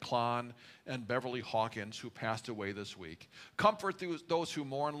Raymond Klon and Beverly Hawkins, who passed away this week. Comfort those who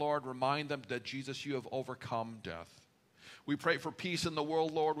mourn, Lord. Remind them that, Jesus, you have overcome death. We pray for peace in the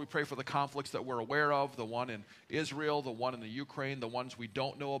world, Lord. We pray for the conflicts that we're aware of, the one in Israel, the one in the Ukraine, the ones we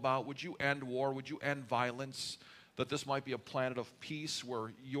don't know about. Would you end war? Would you end violence? That this might be a planet of peace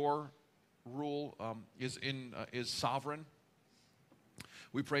where your rule is sovereign.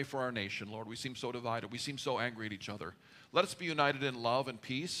 We pray for our nation, Lord. We seem so divided. We seem so angry at each other. Let us be united in love and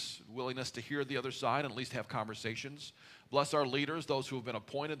peace, willingness to hear the other side and at least have conversations. Bless our leaders, those who have been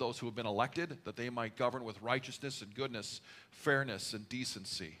appointed, those who have been elected, that they might govern with righteousness and goodness, fairness and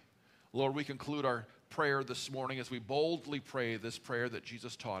decency. Lord, we conclude our prayer this morning as we boldly pray this prayer that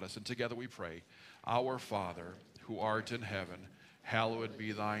Jesus taught us. And together we pray, Our Father, who art in heaven, hallowed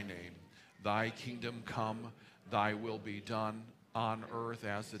be thy name. Thy kingdom come, thy will be done, on earth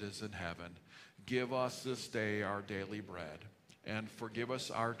as it is in heaven. Give us this day our daily bread, and forgive us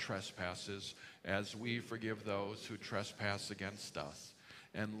our trespasses as we forgive those who trespass against us.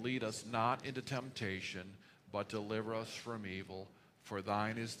 And lead us not into temptation, but deliver us from evil. For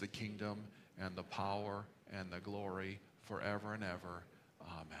thine is the kingdom and the power and the glory forever and ever.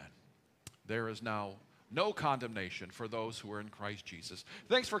 Amen. There is now no condemnation for those who are in Christ Jesus.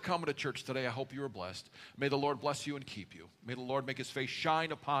 Thanks for coming to church today. I hope you are blessed. May the Lord bless you and keep you. May the Lord make his face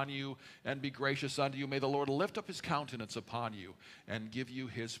shine upon you and be gracious unto you. May the Lord lift up his countenance upon you and give you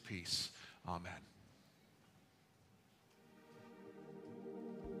his peace. Amen.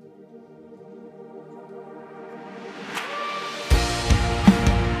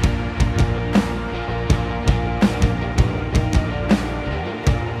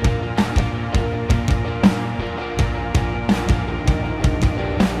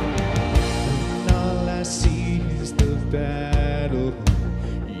 All I see is the battle.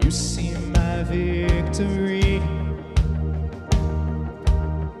 You see my victory.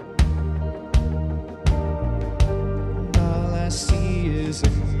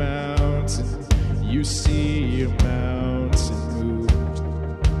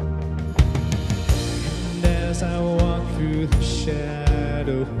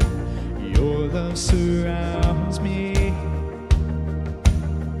 shadow, your love surrounds me.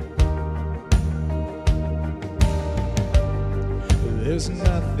 There's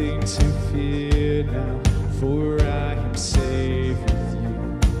nothing to fear now, for I am safe with you.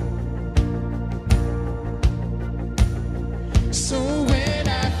 So when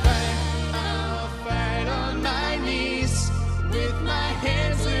I fight, I'll fight on my knees with my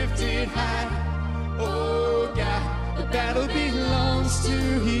hands lifted high. Oh God, the battle belongs to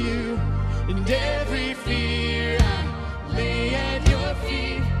you, and every fear I lay at your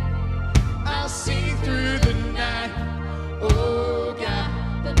feet. I'll sing through the night. Oh God,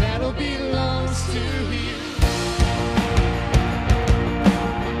 the battle belongs to you.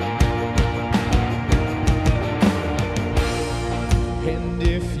 And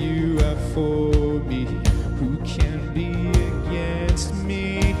if you are for me, who can be against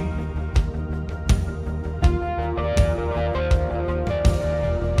me?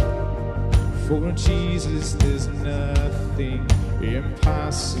 For Jesus, there's nothing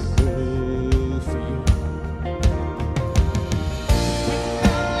impossible for you.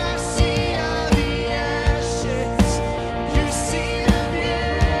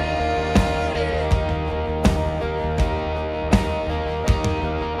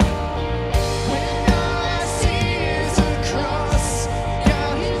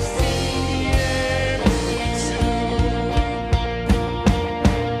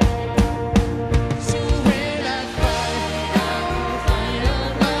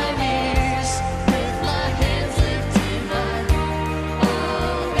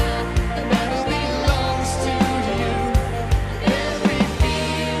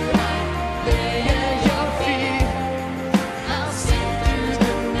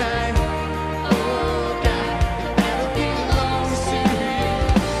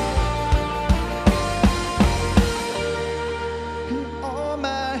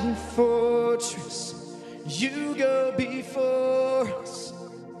 You go before us.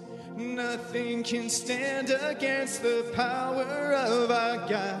 Nothing can stand against the power of our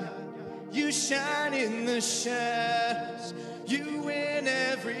God. You shine in the shadows. You win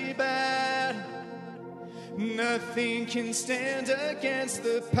every battle. Nothing can stand against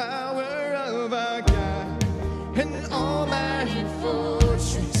the power of our God. And almighty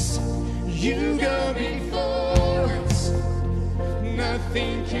fortress, you go before us.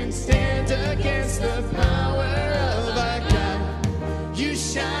 Nothing can stand